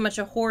not so much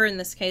a horror in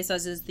this case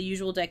as is the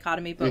usual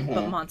dichotomy, but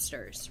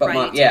monsters,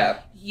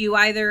 right? You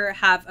either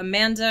have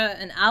Amanda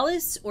and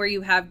Alice, or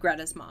you have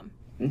Greta's mom.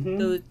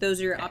 Those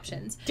are your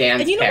options.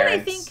 Dan's and you know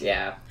parents, what I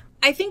think?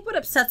 I think what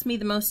upsets me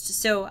the most,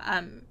 so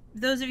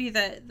those of you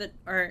that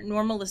are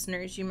normal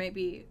listeners, you might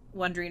be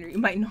wondering, or you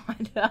might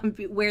not,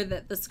 where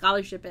the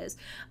scholarship is.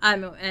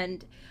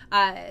 And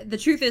the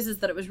truth is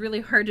that it was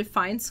really hard to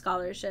find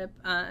scholarship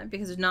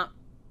because there's not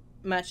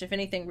much, if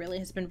anything, really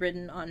has been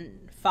written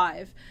on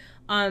 5.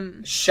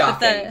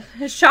 Shocking.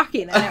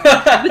 Shocking, I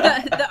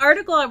know. But the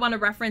article I want to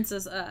reference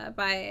is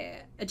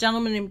by a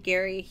gentleman named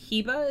Gary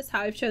Heba, is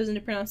how I've chosen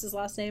to pronounce his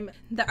last name.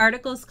 The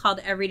article is called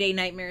Everyday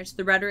Nightmares,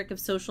 The Rhetoric of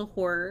Social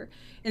Horror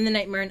in the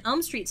Nightmare on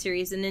Elm Street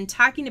series. And in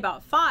talking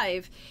about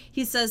 5,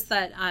 he says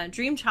that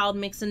Dream Child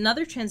makes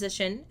another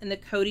transition in the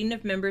coding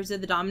of members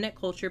of the dominant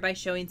culture by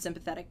showing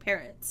sympathetic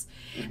parents.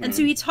 Mm-hmm. And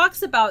so he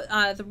talks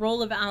about the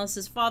role of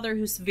Alice's father,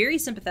 who's very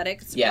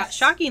sympathetic, yes.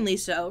 Shockingly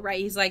so,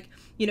 right? He's like,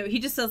 he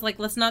just says, like,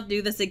 let's not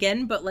do this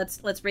again, but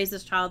let's raise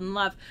this child in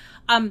love.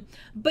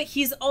 But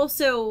he's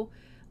also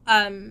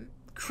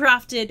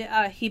crafted,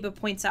 Heba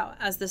points out,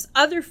 as this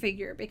other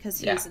figure because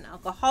he's an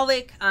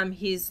alcoholic.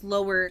 He's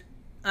lower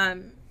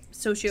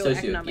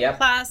socioeconomic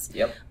class.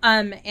 Yep.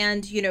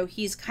 And,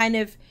 he's kind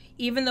of,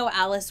 even though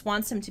Alice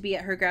wants him to be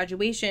at her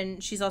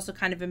graduation, she's also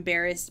kind of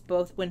embarrassed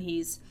both when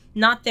he's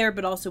not there,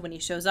 but also when he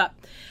shows up.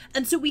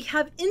 And so we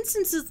have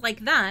instances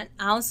like that,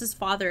 Alice's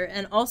father,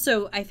 and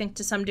also, I think,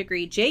 to some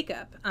degree,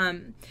 Jacob,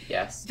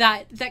 yes,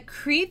 that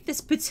create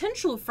this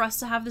potential for us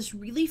to have this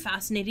really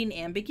fascinating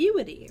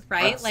ambiguity,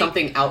 right?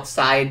 Something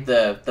outside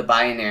the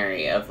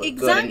binary of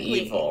good and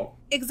evil.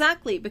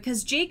 Exactly,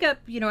 because Jacob,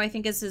 I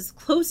think is as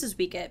close as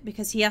we get,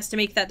 because he has to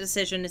make that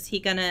decision. Is he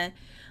gonna,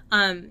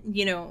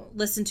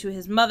 listen to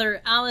his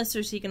mother, Alice, or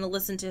is he gonna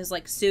listen to his,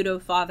 like,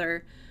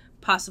 pseudo-father,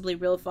 possibly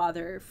real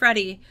father,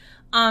 Freddie?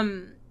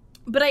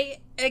 But I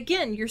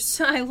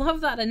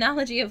love that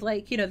analogy of,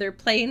 like, they're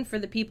playing for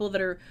the people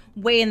that are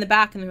way in the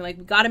back, and they're like,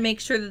 we got to make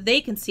sure that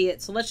they can see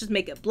it, so let's just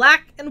make it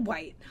black and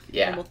white.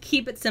 Yeah. And we'll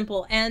keep it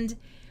simple. And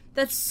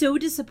that's so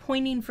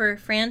disappointing for a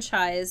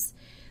franchise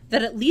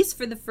that, at least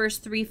for the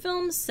first 3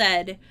 films,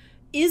 said,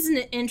 isn't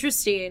it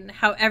interesting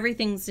how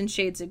everything's in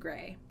shades of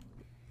gray?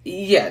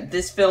 Yeah,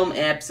 this film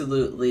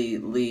absolutely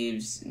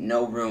leaves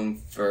no room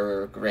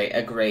for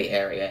a gray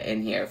area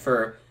in here.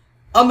 For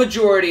a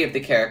majority of the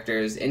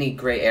characters, any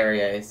gray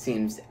area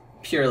seems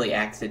purely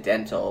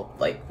accidental,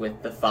 like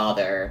with the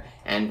father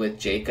and with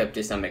Jacob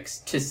to some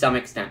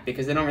extent,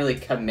 because they don't really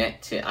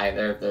commit to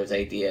either of those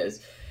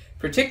ideas.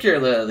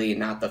 Particularly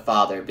not the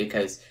father,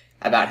 because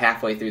about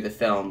halfway through the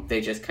film,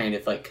 they just kind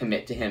of, like,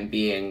 commit to him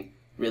being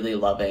really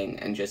loving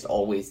and just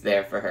always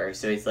there for her.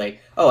 So he's like,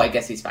 oh, I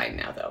guess he's fine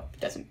now, though.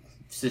 This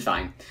is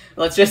fine.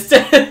 Let's just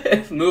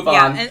move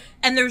on. Yeah,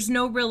 and there's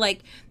no real, like,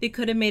 they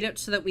could have made it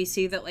so that we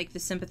see that, like, the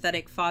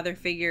sympathetic father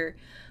figure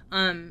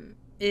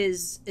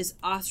is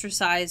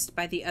ostracized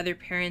by the other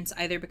parents,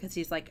 either because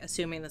he's, like,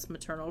 assuming this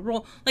maternal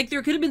role. Like,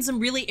 there could have been some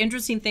really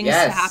interesting things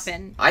to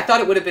happen. I thought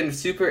it would have been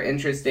super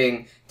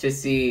interesting to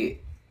see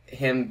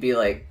him be,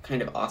 like,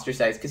 kind of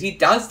ostracized, because he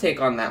does take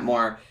on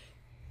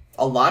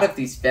a lot of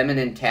these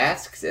feminine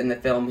tasks in the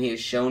film he is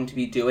shown to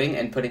be doing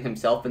and putting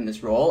himself in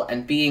this role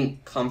and being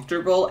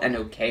comfortable and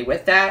okay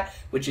with that,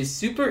 which is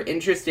super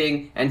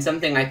interesting and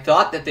something I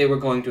thought that they were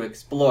going to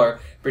explore,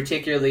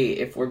 particularly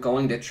if we're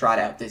going to trot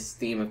out this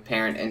theme of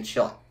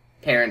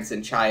parents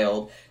and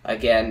child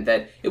again,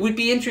 that it would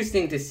be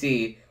interesting to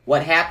see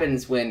what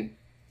happens when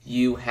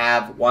you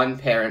have one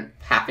parent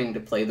having to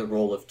play the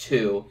role of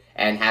 2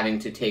 and having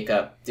to take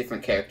up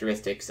different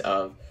characteristics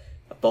of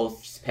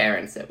both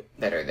parents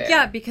that are there.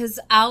 Yeah, because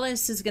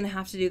Alice is going to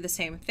have to do the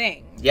same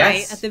thing. Yes.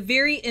 Right? At the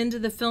very end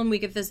of the film, we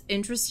get this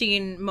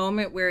interesting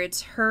moment where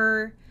it's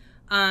her,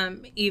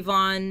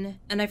 Yvonne,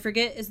 and I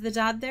forget, is the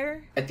dad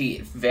there? At the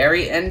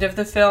very end of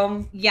the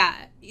film? Yeah.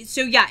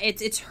 So yeah,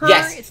 it's her.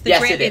 Yes. It's the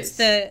it is.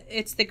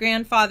 It's the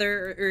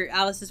grandfather or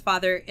Alice's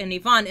father and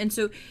Yvonne, and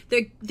so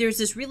there's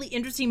this really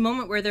interesting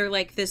moment where they're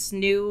like this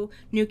new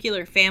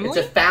nuclear family.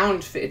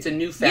 It's a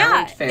new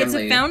found family. It's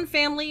a found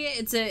family.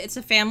 It's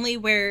a family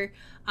where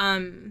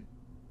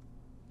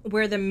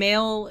the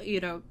male,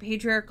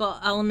 patriarchal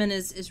element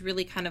is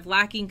really kind of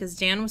lacking, because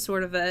Dan was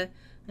sort of an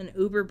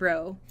uber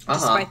bro,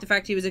 despite the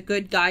fact he was a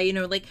good guy,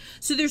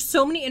 so there's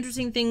so many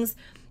interesting things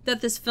that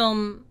this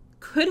film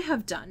could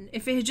have done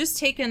if it had just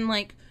taken,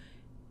 like,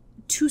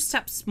 2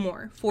 steps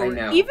more forward.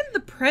 Even the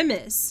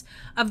premise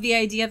of the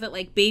idea that,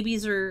 like,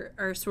 babies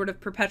are sort of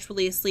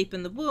perpetually asleep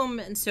in the womb,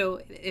 and so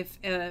if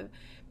a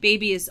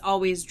baby is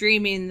always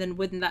dreaming, then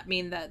wouldn't that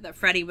mean that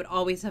Freddie would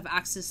always have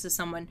access to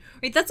someone,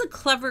 right? That's a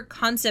clever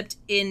concept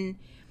in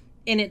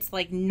its,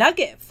 like,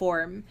 nugget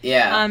form.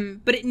 Yeah.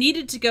 But it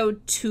needed to go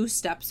 2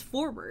 steps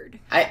forward.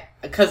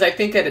 Because I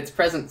think at its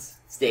present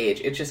stage,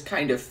 it just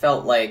kind of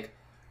felt like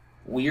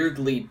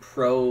weirdly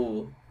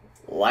pro-life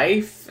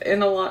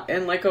in a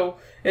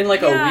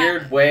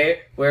weird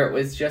way, where it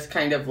was just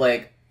kind of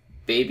like,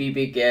 baby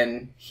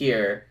begin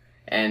here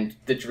and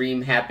the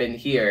dream happen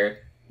here.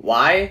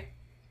 Why?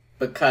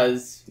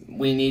 Because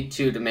we need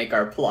to make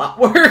our plot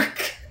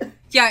work.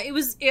 Yeah, it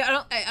was.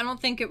 I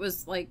don't think it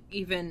was, like,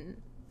 even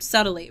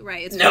subtly,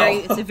 right? It's no.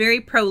 It's a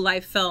very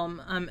pro-life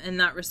film in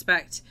that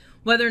respect,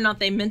 whether or not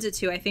they meant it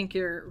to, I think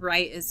you're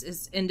right,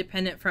 is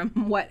independent from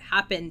what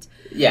happened.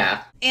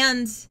 Yeah.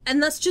 And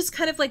that's just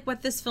kind of like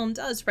what this film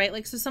does, right?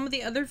 Like, so some of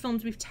the other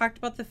films, we've talked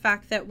about the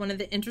fact that one of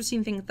the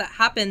interesting things that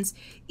happens,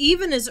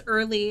 even as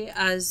early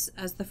as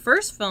the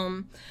first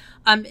film,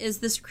 is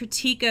this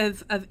critique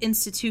of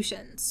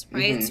institutions,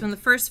 right? Mm-hmm. So in the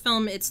first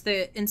film, it's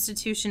the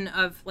institution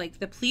of, like,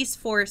 the police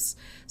force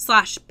 /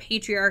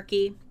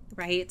 patriarchy,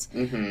 right?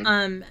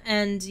 Mm-hmm.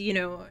 And, you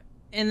know,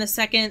 in the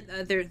second,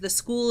 the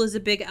school is a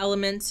big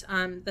element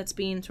that's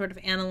being sort of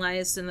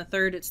analyzed. In the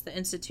third, it's the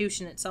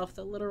institution itself,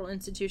 the literal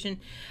institution.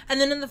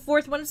 And then in the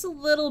fourth one, it's a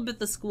little bit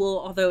the school,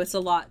 although it's a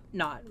lot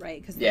not, right?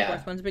 Because the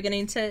fourth one's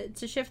beginning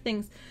to shift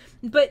things.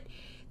 But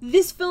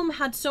this film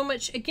had so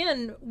much,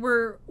 again,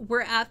 we're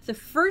at the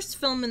first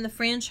film in the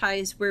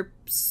franchise where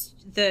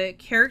the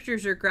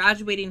characters are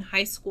graduating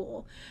high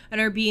school and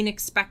are being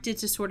expected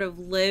to sort of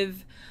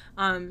live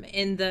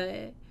in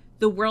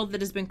the world that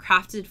has been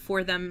crafted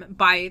for them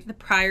by the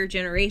prior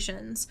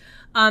generations.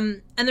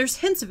 And there's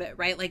hints of it,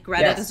 right? Like,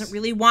 Greta doesn't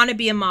really want to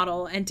be a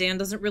model, and Dan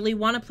doesn't really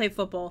want to play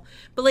football.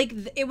 But, like,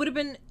 it would have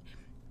been...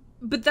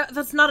 But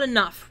that's not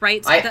enough,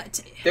 right?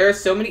 There are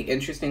so many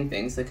interesting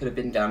things that could have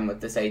been done with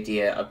this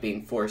idea of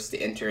being forced to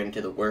enter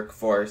into the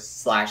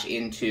workforce /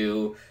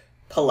 into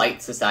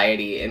polite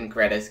society in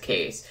Greta's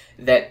case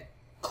that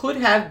could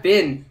have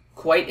been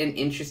quite an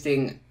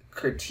interesting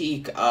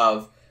critique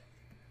of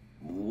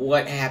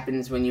what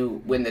happens when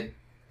the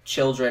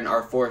children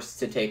are forced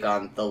to take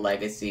on the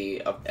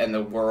legacy of and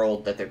the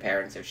world that their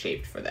parents have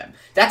shaped for them.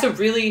 That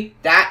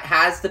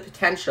has the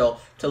potential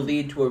to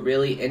lead to a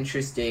really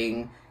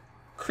interesting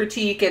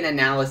critique and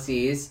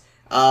analyses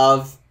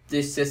of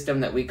this system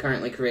that we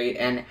currently create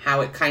and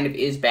how it kind of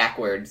is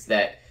backwards,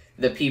 that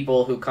the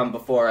people who come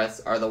before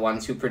us are the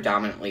ones who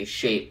predominantly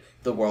shape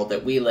the world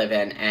that we live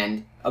in,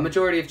 and a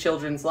majority of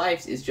children's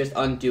lives is just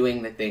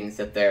undoing the things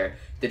that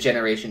the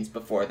generations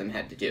before them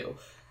had to do.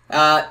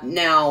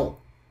 Now,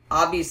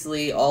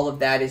 obviously, all of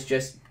that is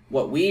just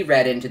what we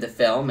read into the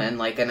film and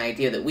like an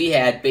idea that we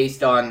had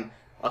based on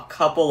a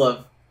couple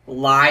of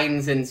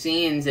lines and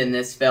scenes in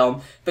this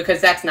film, because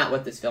that's not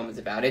what this film is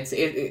about. It's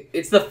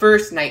the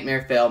first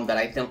Nightmare film that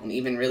I don't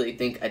even really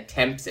think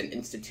attempts an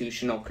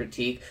institutional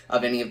critique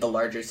of any of the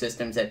larger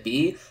systems at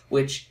be,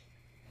 which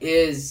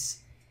is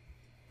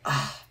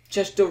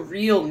just a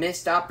real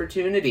missed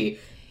opportunity.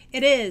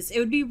 It is. It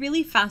would be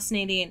really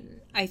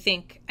fascinating, I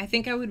think.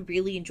 I would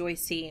really enjoy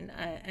seeing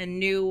a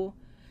new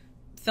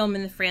film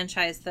in the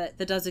franchise that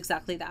does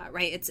exactly that,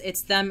 right?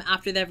 It's them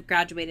after they've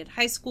graduated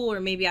high school, or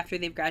maybe after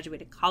they've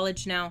graduated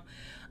college now,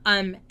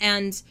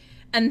 and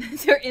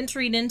they're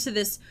entering into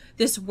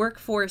this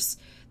workforce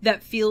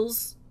that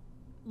feels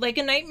like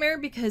a nightmare,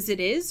 because it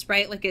is,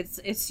 right? Like it's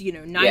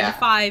 9 to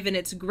 5 and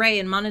it's gray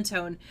and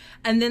monotone,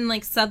 and then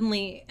like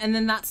suddenly, and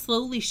then that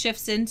slowly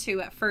shifts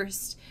into, at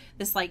first,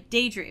 this like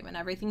daydream and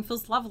everything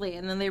feels lovely,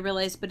 and then they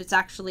realize, but it's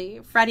actually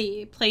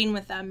Freddy playing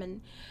with them,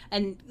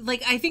 and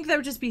like I think that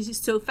would just be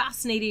so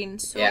fascinating,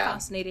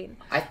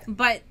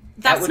 but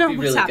that's not what's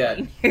really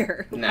happening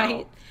here,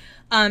 right?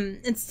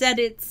 Instead,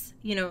 it's,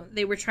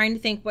 they were trying to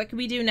think, what could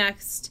we do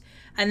next?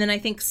 And then I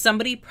think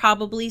somebody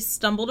probably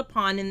stumbled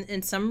upon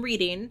in some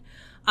reading,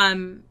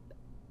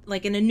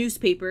 like in a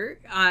newspaper,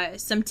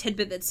 some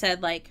tidbit that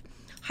said like,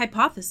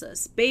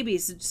 hypothesis,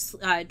 babies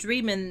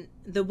dream in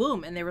the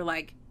womb, and they were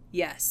like,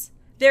 yes,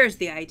 there's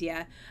the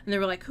idea. And they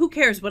were like, who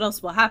cares what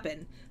else will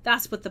happen?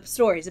 That's what the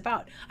story's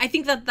about. I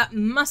think that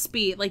must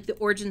be like the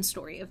origin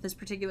story of this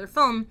particular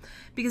film,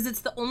 because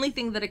it's the only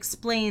thing that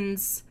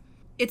explains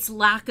its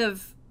lack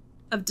of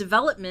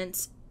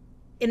development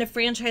in a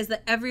franchise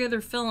that every other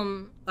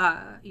film,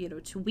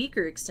 to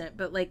weaker extent,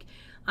 but like,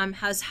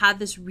 has had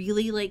this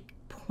really like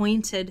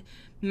pointed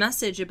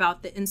message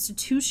about the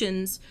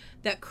institutions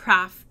that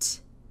craft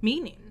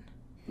meaning.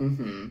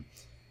 Mm-hmm.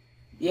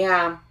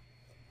 Yeah.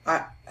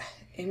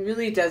 It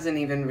really doesn't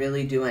even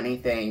really do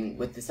anything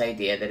with this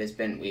idea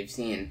that we've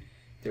seen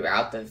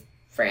throughout the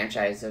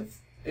franchise of,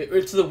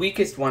 it's the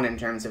weakest one in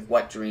terms of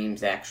what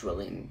dreams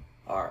actually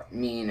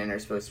mean and are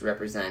supposed to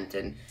represent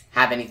and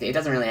have anything. It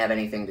doesn't really have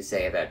anything to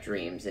say about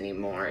dreams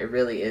anymore. It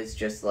really is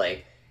just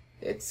like,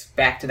 it's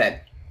back to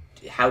that,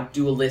 how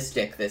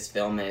dualistic this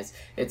film is.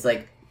 It's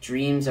like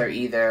dreams are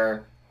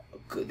either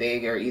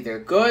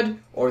good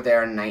or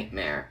they're a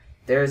nightmare.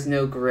 There's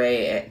no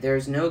gray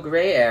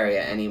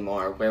area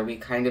anymore, where we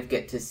kind of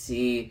get to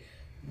see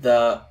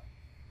the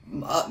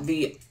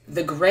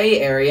gray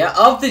area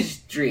of the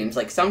dreams.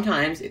 Like,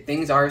 sometimes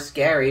things are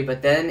scary,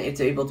 but then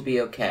it's able to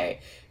be okay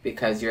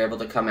because you're able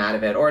to come out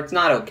of it, or it's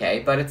not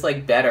okay, but it's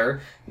like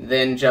better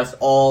than just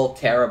all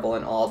terrible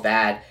and all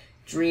bad.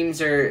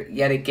 Dreams are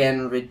yet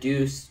again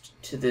reduced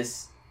to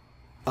this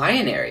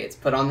binary. It's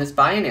put on this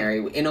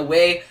binary in a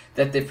way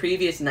that the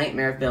previous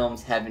Nightmare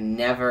films have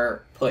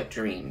never put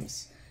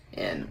dreams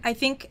in. I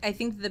think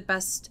the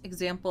best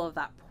example of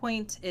that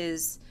point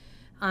is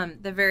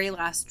the very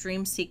last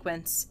dream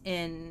sequence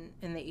in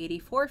the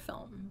 84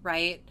 film,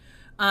 right?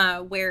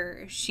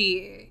 Where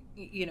she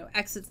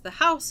exits the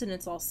house and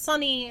it's all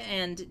sunny,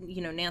 and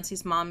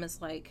Nancy's mom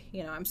is like,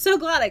 I'm so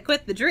glad I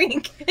quit the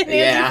drink. And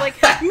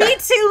Nancy's like, me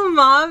too,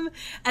 Mom.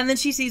 And then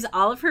she sees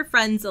all of her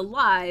friends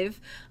alive,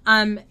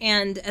 and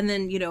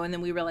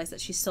then we realize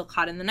that she's still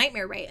caught in the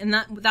nightmare, right? And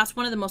that's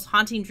one of the most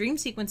haunting dream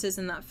sequences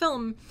in that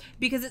film,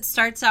 because it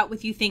starts out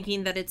with you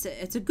thinking that it's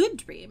a good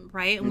dream,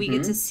 right? And we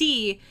get to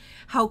see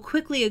how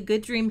quickly a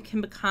good dream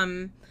can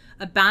become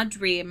a bad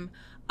dream,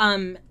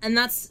 and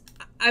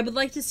I would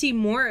like to see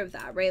more of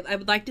that, right? I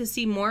would like to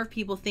see more of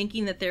people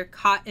thinking that they're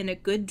caught in a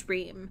good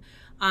dream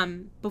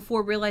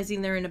before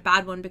realizing they're in a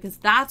bad one, because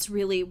that's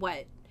really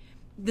what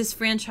this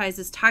franchise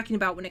is talking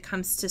about when it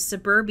comes to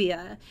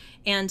suburbia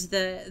and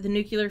the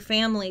nuclear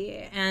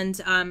family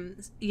and,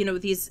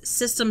 these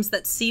systems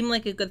that seem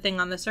like a good thing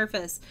on the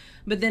surface,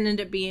 but then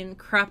end up being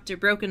corrupt or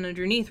broken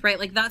underneath, right?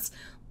 Like, that's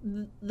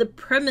the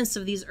premise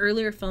of these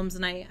earlier films,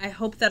 and I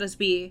hope that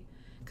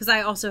because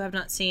I also have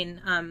not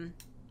seen...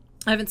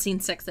 I haven't seen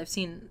 6. I've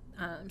seen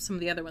some of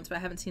the other ones, but I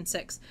haven't seen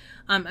 6.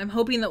 I'm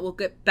hoping that we'll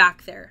get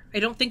back there. I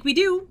don't think we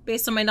do,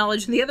 based on my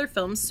knowledge of the other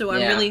films, so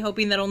I'm really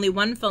hoping that only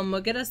one film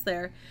will get us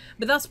there.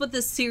 But that's what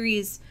this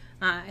series,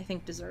 I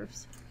think,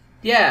 deserves.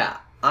 Yeah,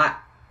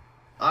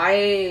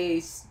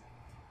 I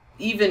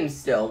even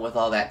still, with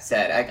all that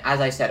said,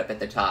 as I said up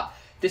at the top,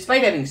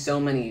 despite having so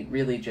many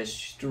really just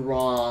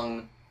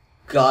strong,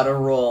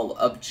 guttural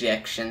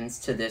objections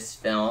to this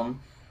film,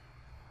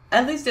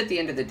 at least at the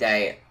end of the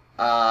day,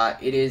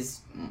 it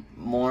is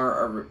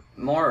more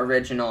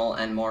original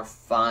and more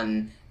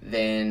fun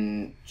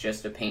than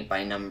just a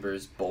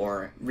paint-by-numbers,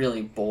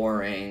 really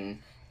boring,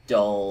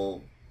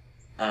 dull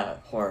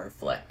horror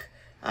flick.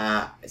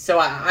 So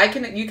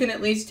you can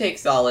at least take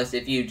solace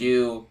if you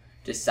do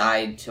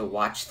decide to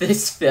watch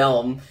this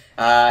film,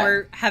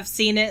 or have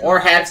seen it,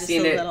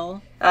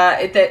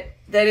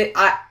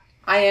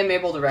 I am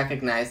able to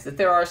recognize that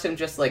there are some,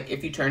 just like,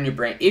 if you turn your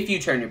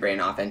brain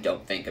off and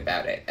don't think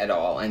about it at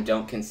all, and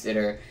don't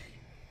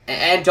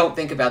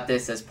think about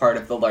this as part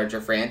of the larger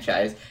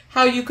franchise,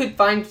 how you could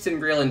find some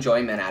real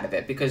enjoyment out of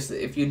it. Because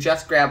if you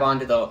just grab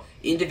onto the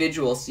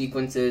individual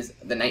sequences,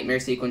 the nightmare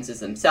sequences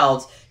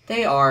themselves,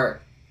 they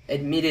are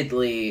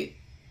admittedly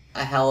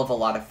a hell of a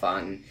lot of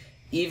fun.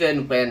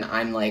 Even when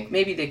I'm like,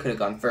 maybe they could have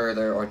gone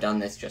further or done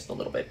this just a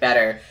little bit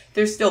better,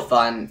 they're still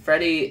fun.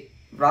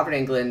 Robert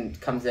Englund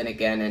comes in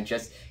again and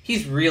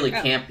he's really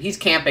he's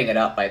camping it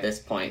up by this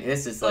point.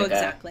 This is like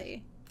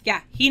exactly.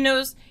 Yeah, he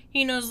knows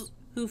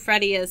who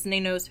Freddy is, and he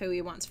knows who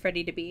he wants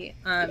Freddy to be.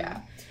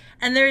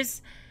 And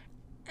this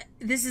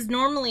is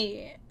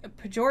normally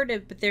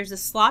pejorative, but there's a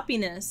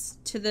sloppiness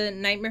to the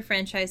Nightmare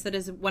franchise that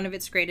is one of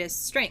its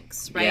greatest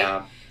strengths, right?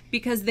 Yeah.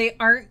 Because they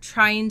aren't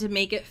trying to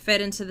make it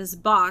fit into this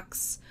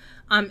box,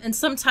 and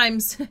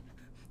sometimes,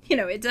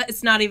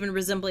 it's not even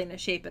resembling a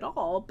shape at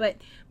all. But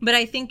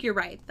I think you're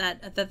right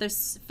that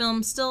this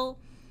film still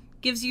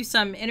gives you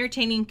some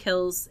entertaining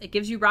kills. It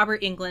gives you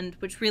Robert Englund,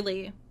 which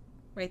really,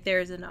 right there,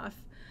 is enough.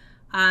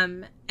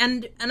 And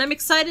I'm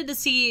excited to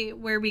see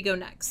where we go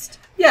next.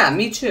 Yeah,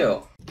 me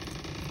too.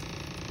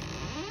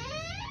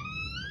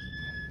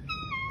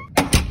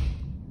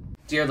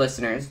 Dear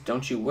listeners,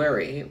 don't you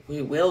worry.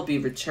 We will be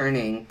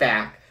returning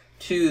back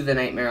to the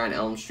Nightmare on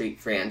Elm Street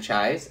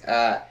franchise.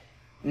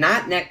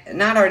 Not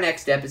our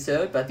next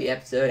episode, but the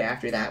episode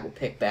after that we'll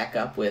pick back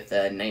up with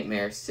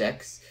Nightmare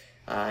 6.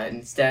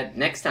 Instead,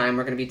 next time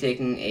we're going to be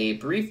taking a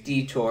brief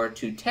detour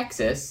to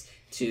Texas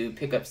to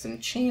pick up some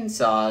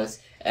chainsaws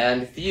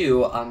and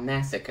view a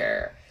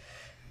massacre.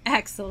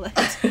 Excellent.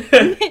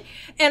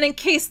 And in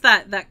case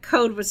that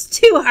code was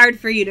too hard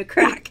for you to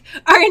crack,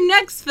 our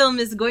next film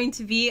is going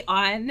to be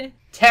on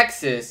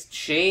Texas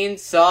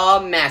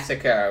Chainsaw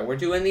Massacre. We're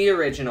doing the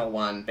original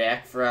one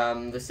back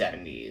from the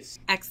 70s.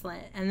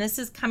 Excellent. And this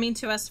is coming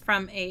to us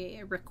from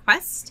a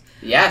request.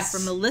 Yes.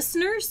 From a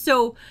listener.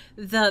 So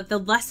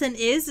the lesson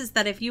is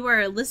that if you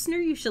are a listener,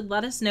 you should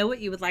let us know what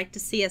you would like to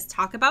see us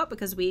talk about,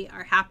 because we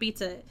are happy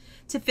to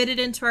fit it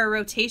into our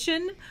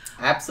rotation.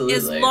 Absolutely.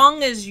 As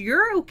long as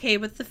you're okay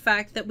with the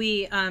fact that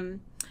we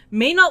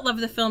may not love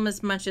the film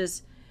as much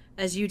as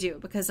you do,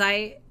 because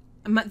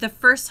the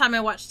first time I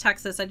watched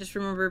Texas, I just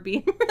remember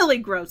being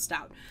really grossed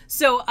out.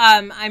 So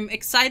I'm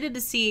excited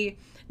to see,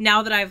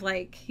 now that I've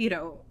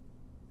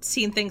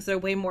seen things that are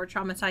way more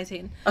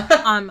traumatizing.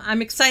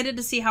 I'm excited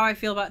to see how I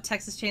feel about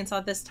Texas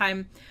Chainsaw this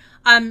time.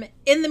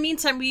 In the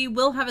meantime, we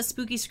will have a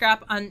spooky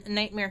scrap on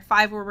Nightmare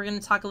 5, where we're going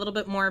to talk a little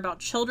bit more about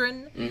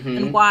children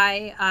and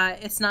why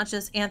it's not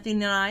just Anthony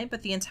and I,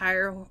 but the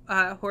entire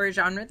horror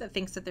genre that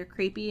thinks that they're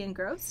creepy and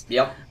gross.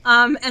 Yep.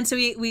 And so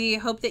we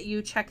hope that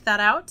you check that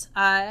out.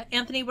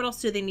 Anthony, what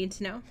else do they need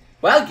to know?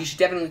 Well, you should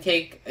definitely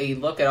take a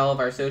look at all of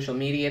our social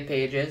media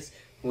pages.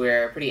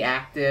 We're pretty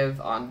active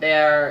on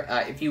there.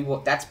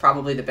 That's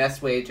probably the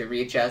best way to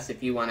reach us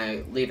if you want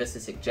to leave us a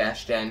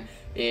suggestion.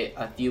 If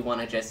you want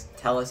to just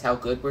tell us how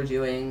good we're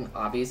doing,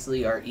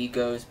 obviously our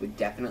egos would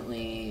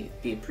definitely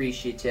be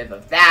appreciative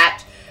of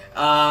that.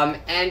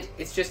 And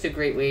it's just a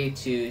great way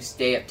to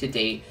stay up to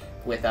date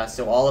with us.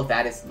 So all of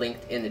that is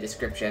linked in the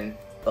description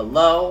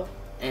below.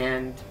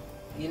 And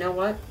you know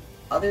what?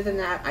 other than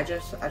that, I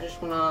just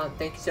want to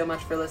thank you so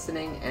much for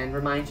listening and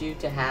remind you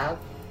to have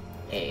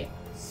a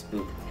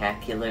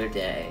spooktacular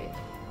day.